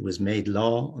 It was made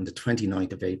law on the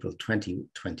 29th of April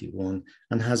 2021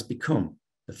 and has become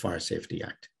the Fire Safety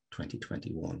Act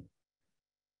 2021.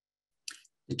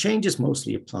 The changes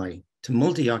mostly apply to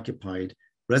multi-occupied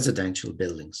residential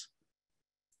buildings,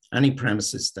 any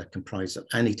premises that comprise of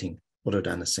anything other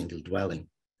than a single dwelling.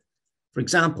 For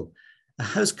example, a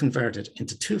house converted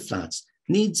into 2 flats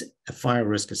needs a fire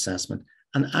risk assessment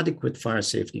and adequate fire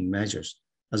safety measures,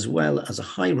 as well as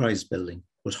a high-rise building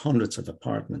with hundreds of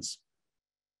apartments.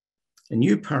 A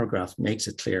new paragraph makes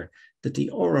it clear that the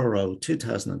RRO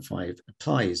 2005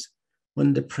 applies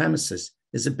when the premises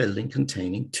is a building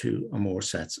containing 2 or more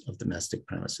sets of domestic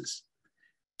premises.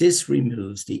 This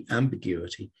removes the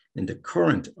ambiguity in the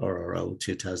current RRO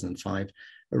 2005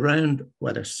 around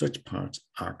whether such parts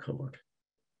are covered.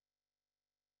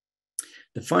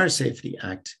 The Fire Safety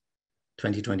Act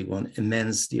 2021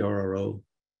 amends the RRO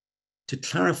to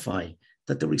clarify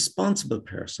that the responsible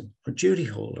person or duty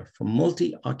holder for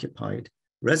multi-occupied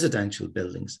residential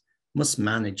buildings must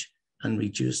manage and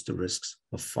reduce the risks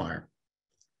of fire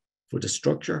for the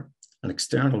structure and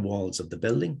external walls of the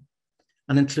building,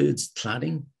 and includes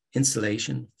cladding,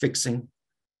 insulation, fixing,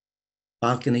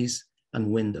 balconies,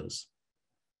 and windows.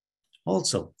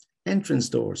 Also, entrance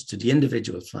doors to the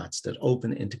individual flats that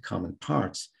open into common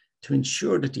parts to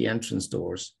ensure that the entrance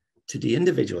doors to the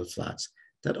individual flats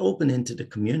that open into the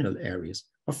communal areas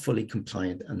are fully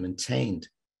compliant and maintained.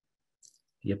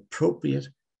 The appropriate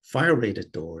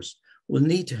fire-rated doors will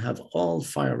need to have all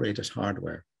fire-rated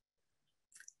hardware,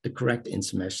 the correct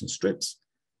insulation strips,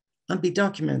 and be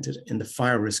documented in the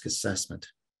fire risk assessment.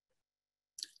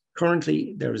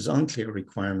 Currently, there is unclear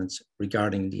requirements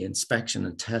regarding the inspection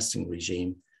and testing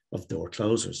regime of door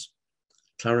closers.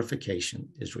 Clarification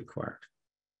is required.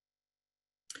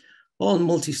 All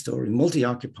multi-story,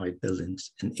 multi-occupied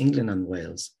buildings in England and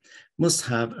Wales must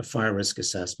have a fire risk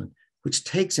assessment which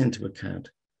takes into account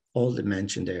all the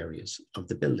mentioned areas of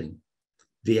the building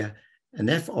via an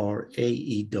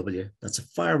FRAEW, that's a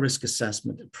fire risk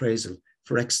assessment appraisal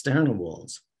for external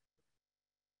walls.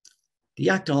 The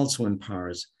Act also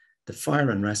empowers the fire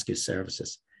and rescue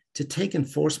services to take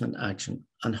enforcement action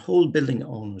and hold building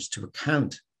owners to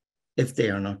account if they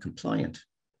are not compliant.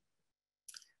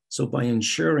 So by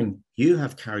ensuring you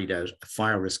have carried out a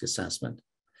fire risk assessment,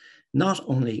 not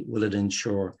only will it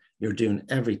ensure you're doing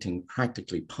everything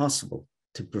practically possible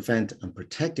to prevent and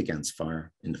protect against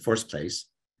fire in the first place,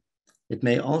 it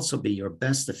may also be your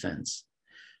best defense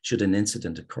should an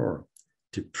incident occur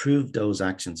to prove those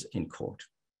actions in court.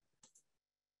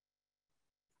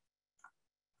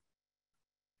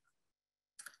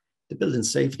 The Building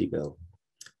Safety Bill.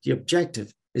 The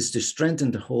objective is to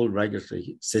strengthen the whole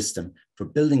regulatory system for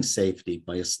building safety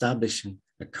by establishing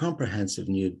a comprehensive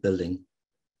new building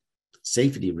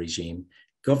safety regime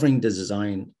governing the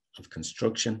design of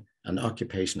construction and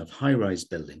occupation of high-rise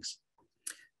buildings.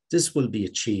 This will be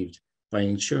achieved by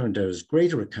ensuring there is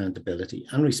greater accountability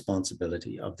and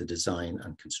responsibility of the design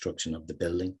and construction of the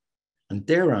building, and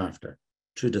thereafter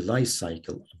through the life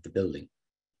cycle of the building.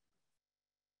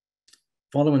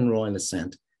 Following royal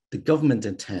assent, the government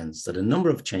intends that a number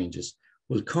of changes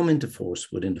will come into force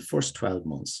within the first 12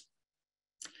 months.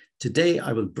 Today,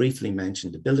 I will briefly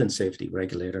mention the Building Safety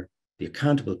Regulator, the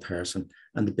accountable person,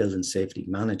 and the Building Safety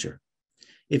Manager.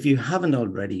 If you haven't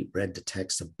already read the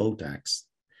text of both acts,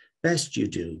 best you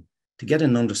do to get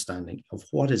an understanding of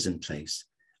what is in place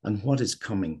and what is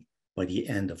coming by the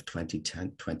end of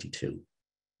 2022.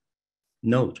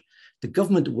 Note, the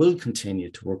government will continue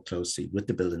to work closely with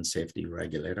the Building Safety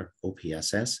Regulator,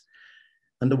 OPSS,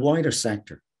 and the wider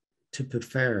sector to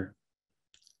prepare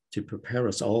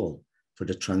us all for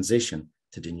the transition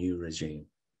to the new regime.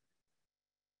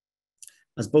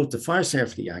 As both the Fire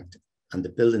Safety Act and the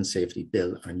Building Safety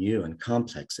Bill are new and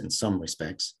complex in some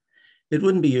respects, it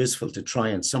wouldn't be useful to try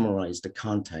and summarize the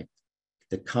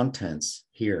contents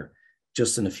here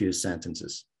just in a few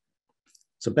sentences.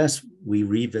 So best we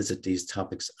revisit these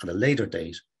topics at a later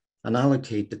date and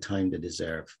allocate the time they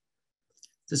deserve.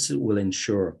 This will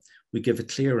ensure we give a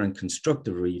clear and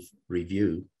constructive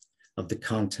review of the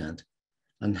content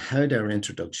and how their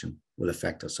introduction will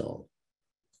affect us all.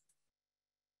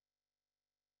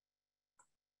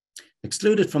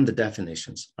 Excluded from the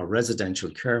definitions are residential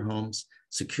care homes,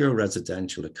 secure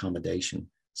residential accommodation,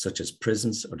 such as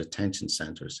prisons or detention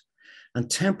centres, and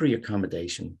temporary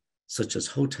accommodation, such as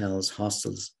hotels,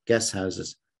 hostels, guest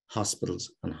houses,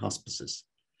 hospitals, and hospices.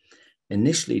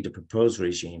 Initially, the proposed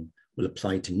regime will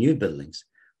apply to new buildings,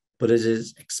 but it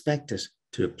is expected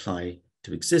to apply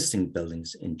to existing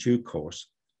buildings in due course,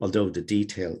 although the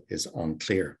detail is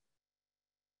unclear.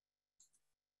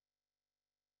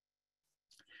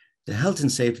 The Health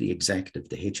and Safety Executive,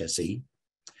 the HSE,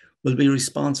 will be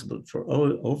responsible for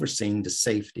overseeing the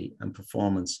safety and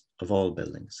performance of all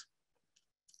buildings.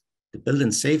 The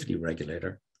Building Safety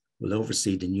Regulator will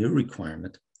oversee the new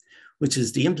requirement, which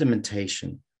is the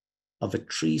implementation of a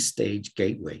 3-stage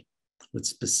gateway with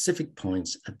specific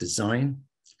points at design,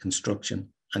 construction,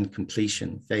 and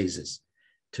completion phases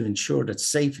to ensure that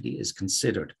safety is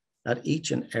considered at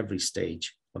each and every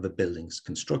stage of a building's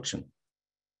construction.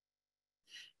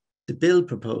 The bill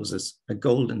proposes a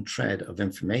golden thread of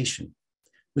information,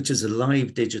 which is a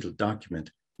live digital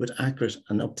document with accurate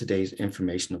and up-to-date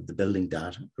information of the building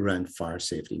data around fire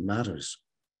safety matters.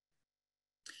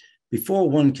 Before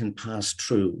one can pass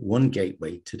through one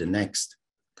gateway to the next,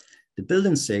 the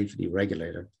building safety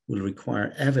regulator will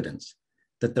require evidence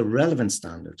that the relevant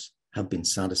standards have been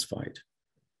satisfied.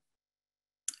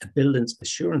 A building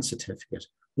assurance certificate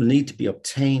will need to be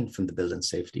obtained from the building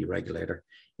safety regulator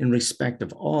in respect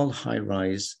of all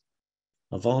high-risk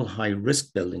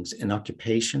buildings in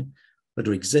occupation,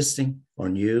 whether existing or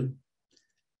new,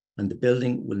 and the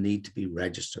building will need to be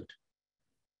registered.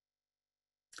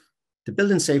 The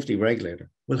building safety regulator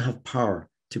will have power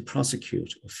to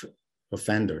prosecute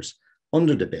offenders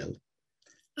under the bill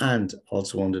and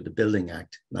also under the Building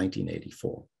Act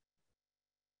 1984.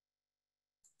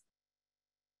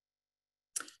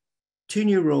 Two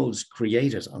new roles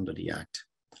created under the Act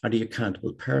are the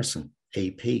Accountable Person,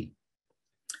 AP,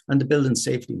 and the Building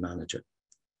Safety Manager,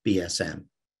 BSM.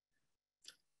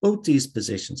 Both these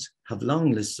positions have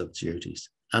long lists of duties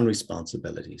and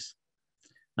responsibilities.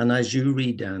 And as you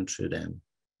read down through them,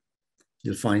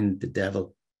 you'll find the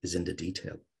devil is in the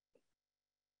detail.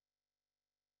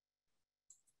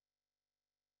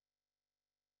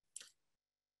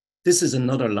 This is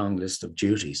another long list of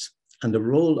duties, and the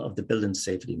role of the Building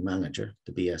Safety Manager,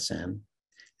 the BSM,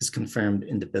 is confirmed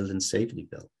in the Building Safety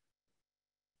Bill.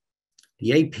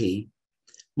 The AP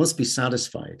must be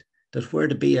satisfied that where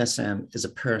the BSM is a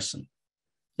person,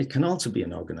 it can also be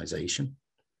an organisation,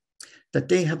 that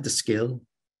they have the skill,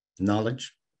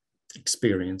 knowledge,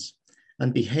 experience,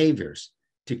 and behaviours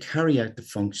to carry out the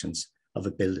functions of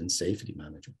a building safety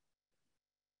manager.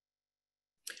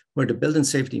 Where the building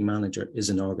safety manager is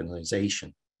an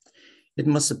organisation, it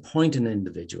must appoint an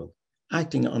individual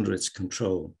acting under its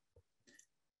control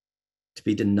to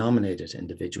be the nominated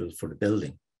individual for the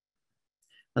building,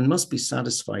 and must be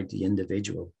satisfied the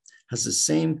individual has the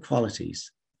same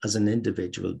qualities as an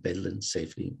individual building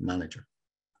safety manager.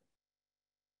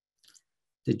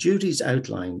 The duties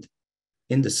outlined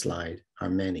in the slide are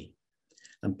many,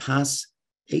 and PAS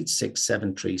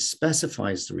 8673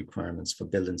 specifies the requirements for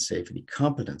building safety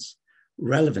competence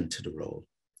relevant to the role,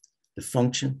 the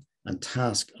function and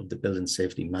task of the building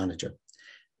safety manager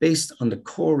based on the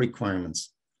core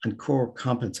requirements and core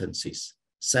competencies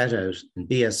set out in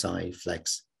BSI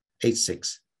Flex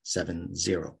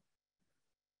 8670.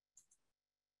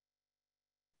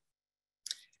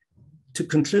 To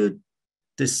conclude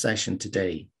this session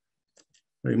today,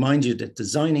 I remind you that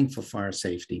Designing for Fire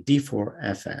Safety,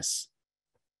 D4FS,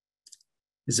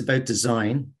 is about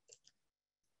design,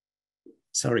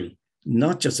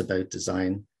 not just about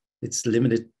design, it's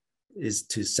limited is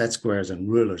to set squares and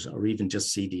rulers or even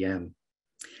just CDM.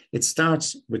 It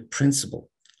starts with principle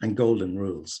and golden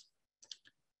rules.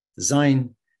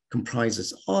 Design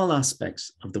comprises all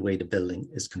aspects of the way the building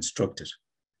is constructed,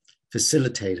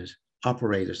 facilitated,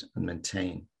 operated, and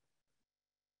maintained.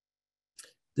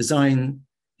 Design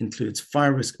includes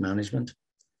fire risk management,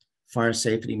 fire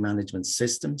safety management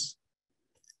systems,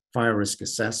 fire risk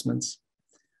assessments,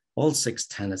 all 6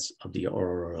 tenets of the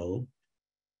RRO,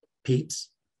 PEEPs,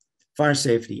 Fire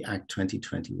Safety Act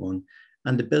 2021,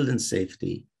 and the Building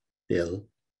Safety Bill,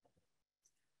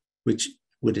 which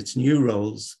with its new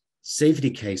roles, safety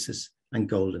cases, and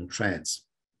golden threads.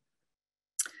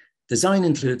 Design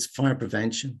includes fire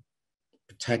prevention,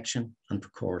 protection, and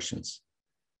precautions,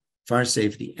 fire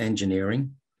safety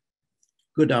engineering,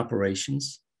 good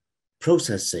operations,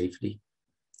 process safety,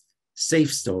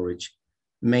 safe storage,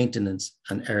 maintenance,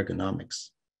 and ergonomics.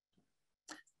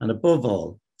 And above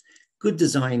all, good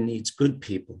design needs good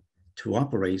people to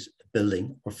operate a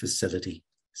building or facility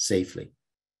safely.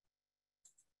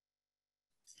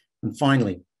 And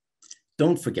finally,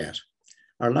 don't forget,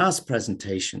 our last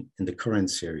presentation in the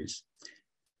current series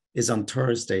is on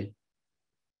Thursday,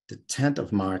 the 10th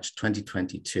of March,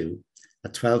 2022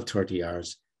 at 12:30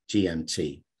 hours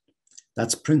GMT.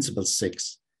 That's Principle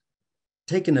 6,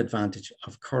 taking advantage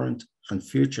of current and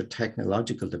future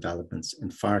technological developments in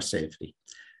fire safety.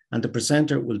 And the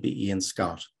presenter will be Ian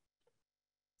Scott.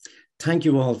 Thank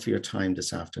you all for your time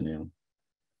this afternoon.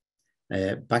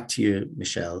 Back to you,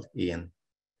 Michelle, Ian,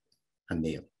 and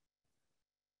Neil.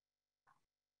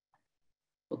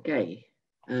 Okay,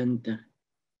 and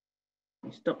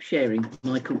stop sharing,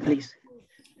 Michael, please.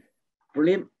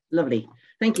 Brilliant, lovely.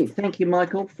 Thank you,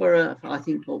 Michael, for I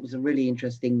think what was a really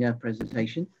interesting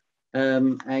presentation,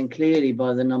 and clearly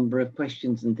by the number of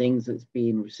questions and things that's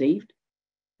being received,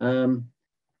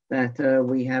 that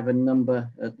we have a number.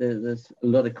 There's a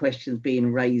lot of questions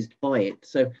being raised by it.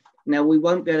 So now we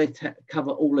won't be able to cover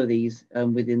all of these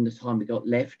within the time we got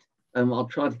left. I'll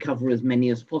try to cover as many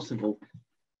as possible,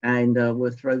 and we'll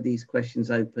throw these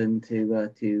questions open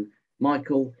to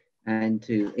Michael and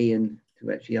to Ian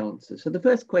to actually answer. So the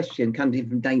first question comes in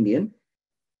from Damien,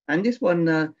 and this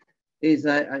one is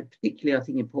particularly, I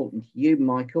think, important to you,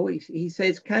 Michael. He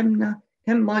says, can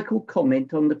Michael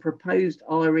comment on the proposed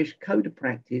Irish Code of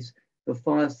Practice for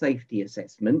fire safety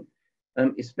assessment,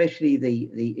 especially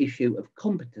the issue of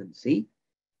competency?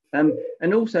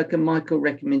 And also, can Michael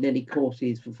recommend any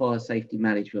courses for fire safety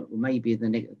management? Well, maybe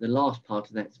the last part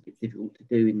of that's a bit difficult to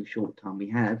do in the short time we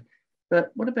have.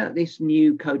 But what about this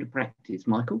new Code of Practice,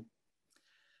 Michael?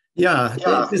 Yeah,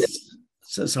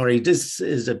 this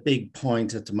is a big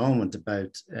point at the moment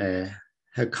about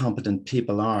how competent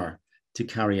people are to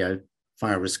carry out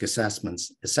fire risk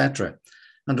assessments, etc.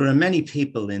 And there are many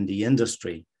people in the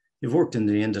industry who've worked in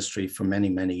the industry for many,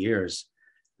 many years,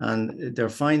 and they're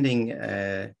finding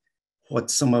what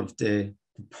some of the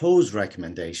proposed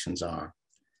recommendations are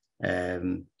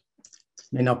may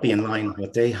not be in line with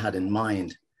what they had in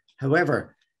mind.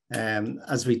 However,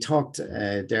 as we talked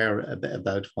there a bit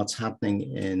about what's happening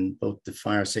in both the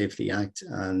Fire Safety Act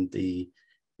and the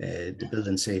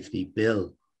Building Safety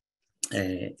Bill,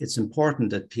 it's important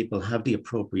that people have the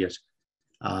appropriate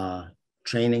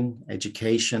training,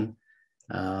 education,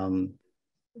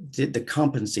 the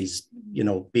competencies,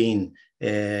 being,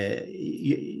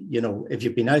 if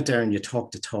you've been out there and you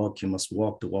talk the talk, you must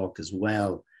walk the walk as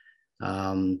well.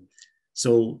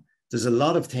 So there's a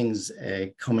lot of things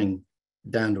coming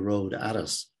down the road at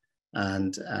us.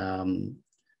 And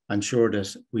I'm sure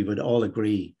that we would all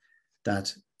agree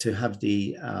that to have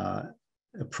the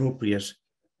appropriate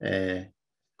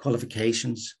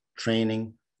qualifications,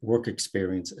 training, work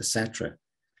experience, etc.,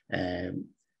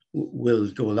 will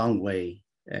go a long way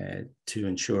to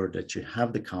ensure that you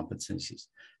have the competencies.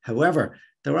 However,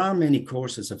 there are many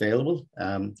courses available.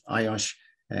 IOSH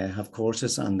have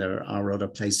courses, and there are other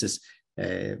places.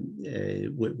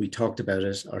 We talked about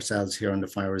it ourselves here on the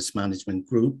Fire Risk Management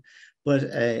Group, but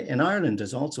in Ireland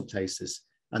there's also places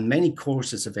and many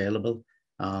courses available.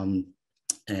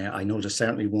 I know there's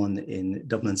certainly one in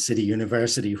Dublin City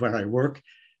University where I work.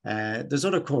 There's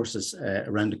other courses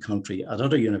around the country at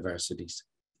other universities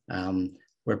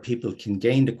where people can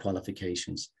gain the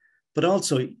qualifications. But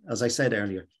also, as I said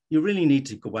earlier, you really need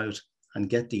to go out and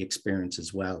get the experience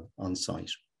as well on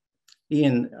site.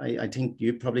 Ian, I think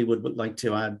you probably would like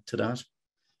to add to that.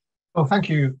 Well, thank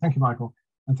you, Michael.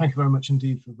 And thank you very much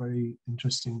indeed for a very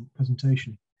interesting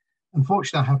presentation.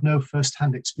 Unfortunately, I have no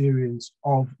first-hand experience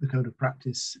of the Code of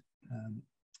Practice.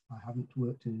 I haven't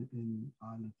worked in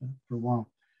Ireland for a while.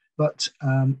 But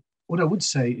what I would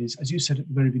say is, as you said at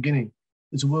the very beginning,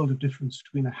 there's a world of difference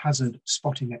between a hazard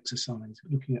spotting exercise,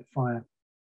 looking at fire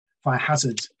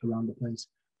hazards around the place,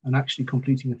 and actually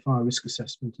completing a fire risk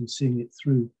assessment and seeing it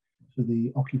through for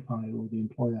the occupier or the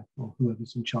employer or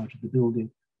whoever's in charge of the building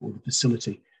or the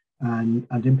facility, and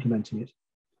implementing it.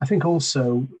 I think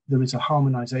also there is a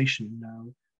harmonization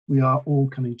now. We are all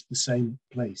coming to the same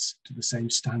place, to the same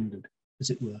standard,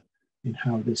 as it were, in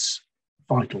how this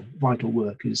vital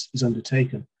work is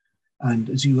undertaken. And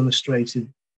as you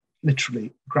illustrated,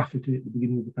 literally, graphically at the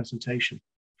beginning of the presentation,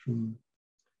 from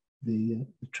the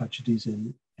tragedies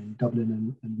in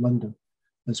Dublin and London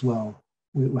as well,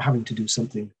 we're having to do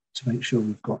something to make sure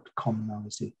we've got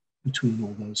commonality between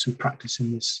all those who practice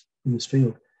in this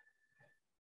field.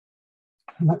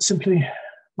 And that's simply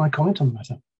my comment on the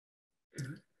matter.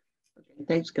 Okay,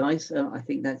 thanks, guys. I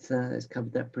think that's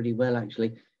covered that pretty well,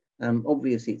 actually.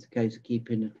 Obviously, it's a case of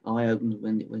keeping an eye open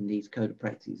when these code of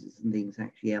practices and things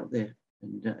actually out there,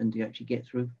 and to actually get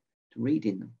through to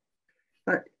reading them.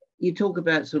 But you talk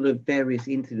about sort of various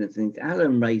incidents, and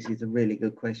Alan raises a really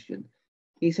good question.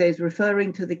 He says,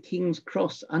 referring to the King's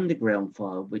Cross underground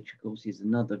fire, which of course is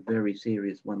another very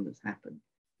serious one that's happened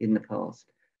in the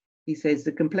past. He says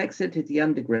the complexity of the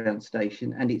underground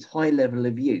station and its high level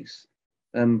of use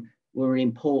were an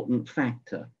important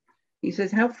factor. He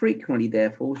says, how frequently,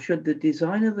 therefore, should the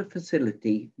design of the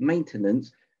facility,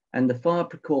 maintenance, and the fire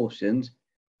precautions,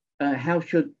 how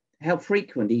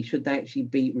frequently should they actually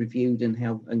be reviewed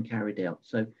and carried out?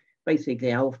 So basically,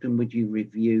 how often would you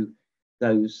review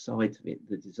those sides of it,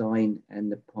 the design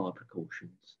and the fire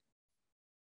precautions?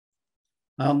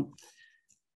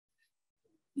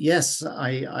 Yes,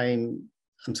 I'm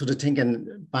sort of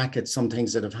thinking back at some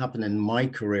things that have happened in my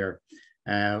career.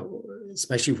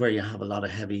 especially where you have a lot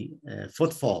of heavy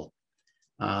footfall.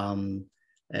 And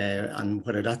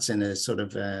whether that's in a sort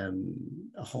of a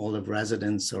hall of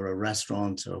residence or a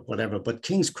restaurant or whatever. But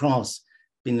King's Cross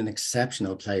being an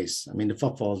exceptional place, I mean, the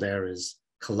footfall there is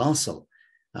colossal.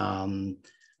 I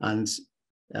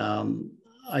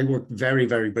worked very,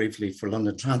 very briefly for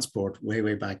London Transport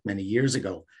way back many years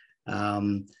ago.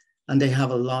 And they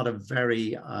have a lot of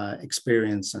very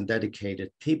experienced and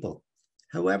dedicated people.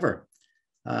 However,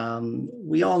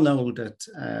 we all know that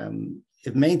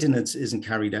if maintenance isn't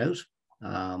carried out,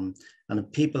 and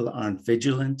if people aren't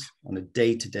vigilant on a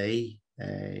day-to-day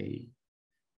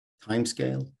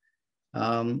timescale,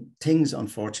 things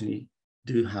unfortunately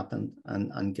do happen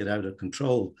and get out of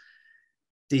control.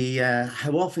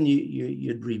 How often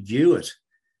you'd review it,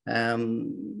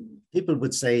 people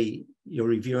would say you're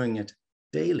reviewing it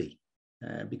daily,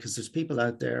 because there's people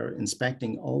out there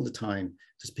inspecting all the time.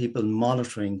 There's people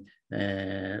monitoring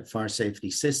fire safety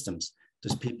systems.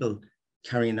 There's people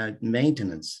carrying out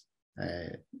maintenance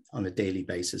on a daily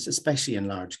basis, especially in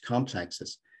large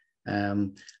complexes.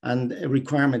 And a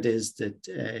requirement is that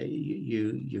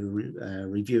you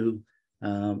review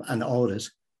and audit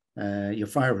your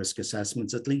fire risk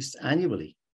assessments at least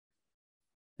annually.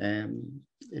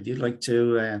 If you'd like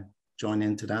to join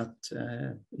into that,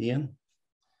 Ian.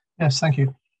 Yes, thank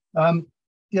you.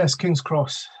 Yes, King's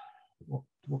Cross,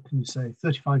 what can you say,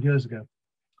 35 years ago,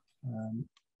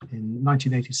 in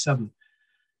 1987.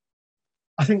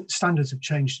 I think standards have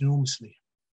changed enormously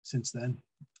since then.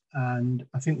 And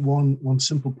I think one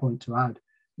simple point to add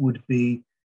would be,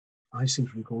 I seem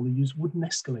to recall they used wooden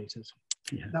escalators.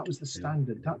 Yeah. That was the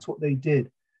standard. That's what they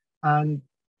did. And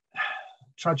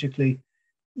tragically,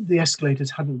 the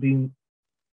escalators hadn't been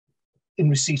in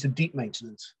receipt of deep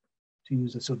maintenance, to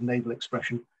use a sort of naval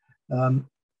expression.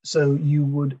 So you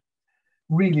would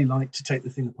really like to take the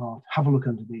thing apart, have a look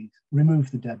underneath, remove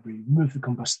the debris, remove the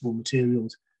combustible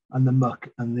materials and the muck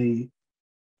and the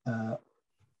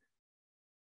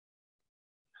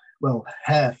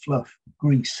hair, fluff,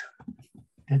 grease,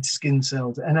 dead skin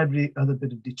cells, and every other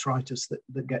bit of detritus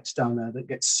that gets down there, that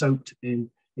gets soaked in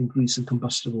grease and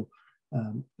combustible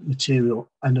material.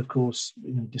 And of course,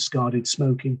 discarded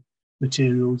smoking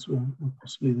materials were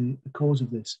possibly the cause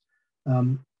of this.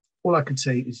 All I could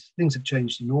say is things have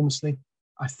changed enormously.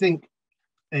 I think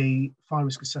a fire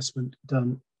risk assessment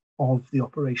done of the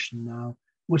operation now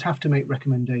would have to make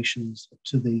recommendations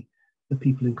to the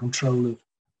people in control of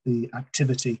the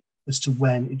activity as to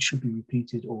when it should be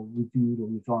repeated or reviewed or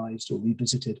revised or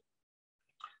revisited.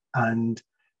 And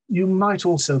you might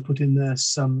also put in there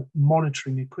some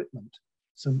monitoring equipment,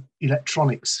 some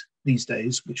electronics these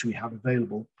days, which we have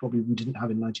available, probably we didn't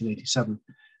have in 1987,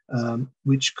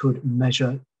 which could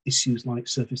measure issues like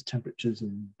surface temperatures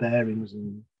and bearings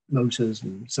and motors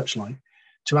and such like,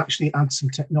 to actually add some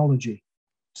technology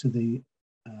to the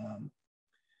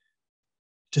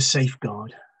to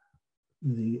safeguard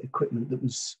the equipment that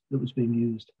was being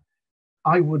used.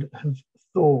 I would have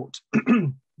thought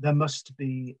there must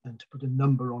be, and to put a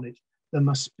number on it, there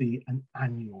must be an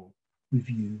annual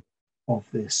review of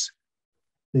this.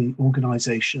 The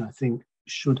organisation, I think,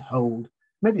 should hold,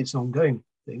 maybe it's an ongoing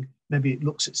thing, maybe it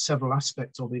looks at several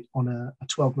aspects of it on a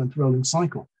 12-month rolling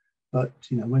cycle, but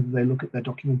whether they look at their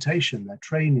documentation, their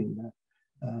training, their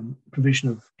provision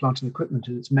of plant and equipment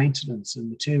and its maintenance and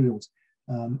materials,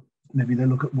 maybe they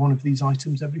look at one of these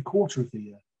items every quarter of the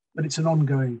year, but it's an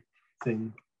ongoing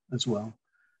thing as well.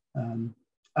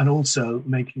 And also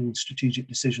making strategic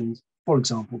decisions, for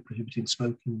example, prohibiting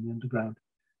smoking in the underground,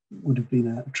 would have been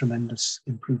a tremendous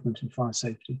improvement in fire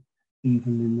safety,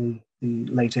 even in the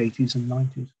late 80s and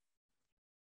 90s.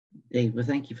 Dave, well,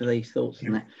 thank you for those thoughts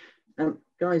on that.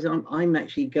 Guys, I'm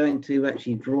actually going to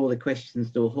draw the questions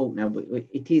to a halt now, but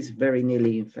it is very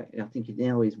nearly, in fact, I think it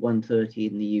now is 1:30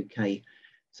 in the UK.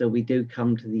 So we do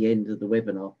come to the end of the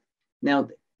webinar. Now,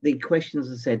 the questions,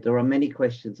 as I said, there are many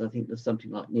questions. I think there's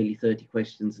something like nearly 30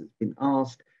 questions that's been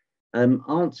asked.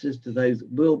 Answers to those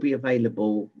will be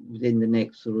available within the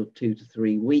next sort of 2 to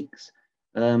 3 weeks,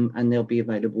 and they'll be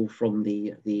available from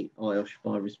the IOSH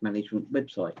Fire Risk Management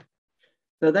website.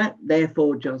 So that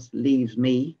therefore just leaves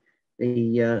me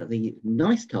the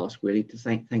nice task really to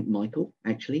thank Michael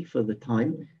actually for the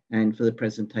time and for the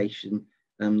presentation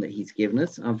that he's given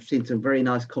us. I've seen some very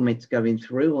nice comments going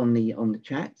through on the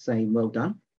chat saying well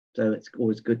done. So it's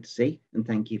always good to see, and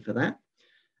thank you for that.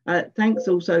 Thanks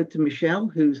also to Michelle,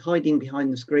 who's hiding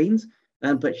behind the screens,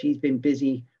 but she's been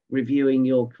busy reviewing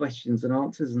your questions and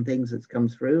answers and things that's come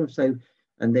through. So,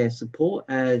 and their support,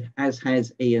 as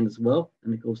has Ian as well.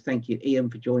 And of course, thank you, Ian,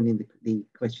 for joining the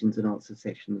questions and answers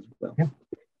session as well. Yeah.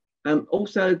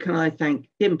 Also, can I thank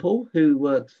Dimple, who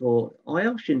works for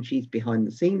IOSH, and she's behind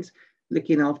the scenes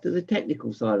looking after the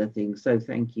technical side of things. So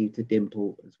thank you to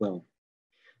Dimple as well.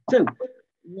 So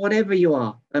whatever you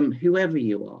are, whoever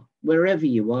you are, wherever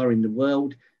you are in the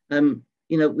world,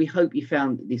 you know, we hope you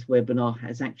found that this webinar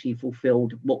has actually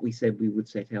fulfilled what we said we would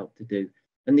set out to do.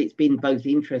 And it's been both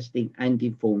interesting and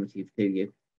informative to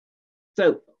you.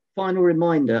 So final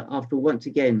reminder, after our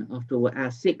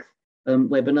 6th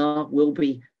webinar will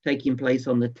be taking place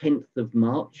on the 10th of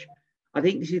March. I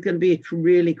think this is going to be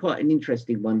really quite an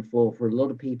interesting one for a lot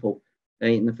of people,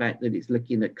 in the fact that it's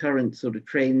looking at current sort of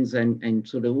trends and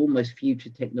sort of almost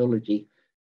future technology.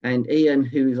 And Ian,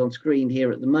 who is on screen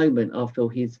here at the moment, after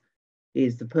his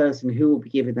is the person who will be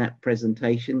giving that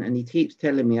presentation, and he keeps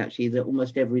telling me actually that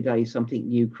almost every day something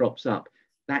new crops up.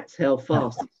 That's how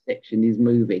fast this section is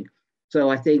moving. So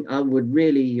I think I would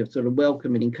really sort of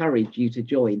welcome and encourage you to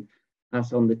join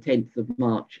us on the 10th of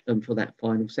March for that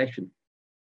final session.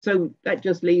 So that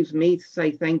just leaves me to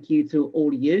say thank you to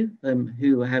all of you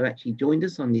who have actually joined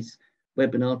us on this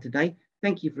webinar today.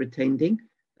 Thank you for attending.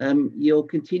 Your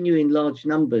continuing large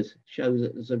numbers show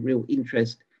that there's a real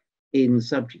interest in the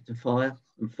subject of fire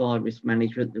and fire risk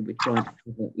management that we're trying to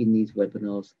cover in these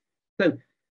webinars. So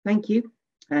thank you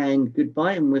and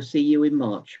goodbye, and we'll see you in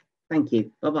March. Thank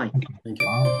you. Bye-bye. Thank you.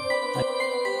 Bye.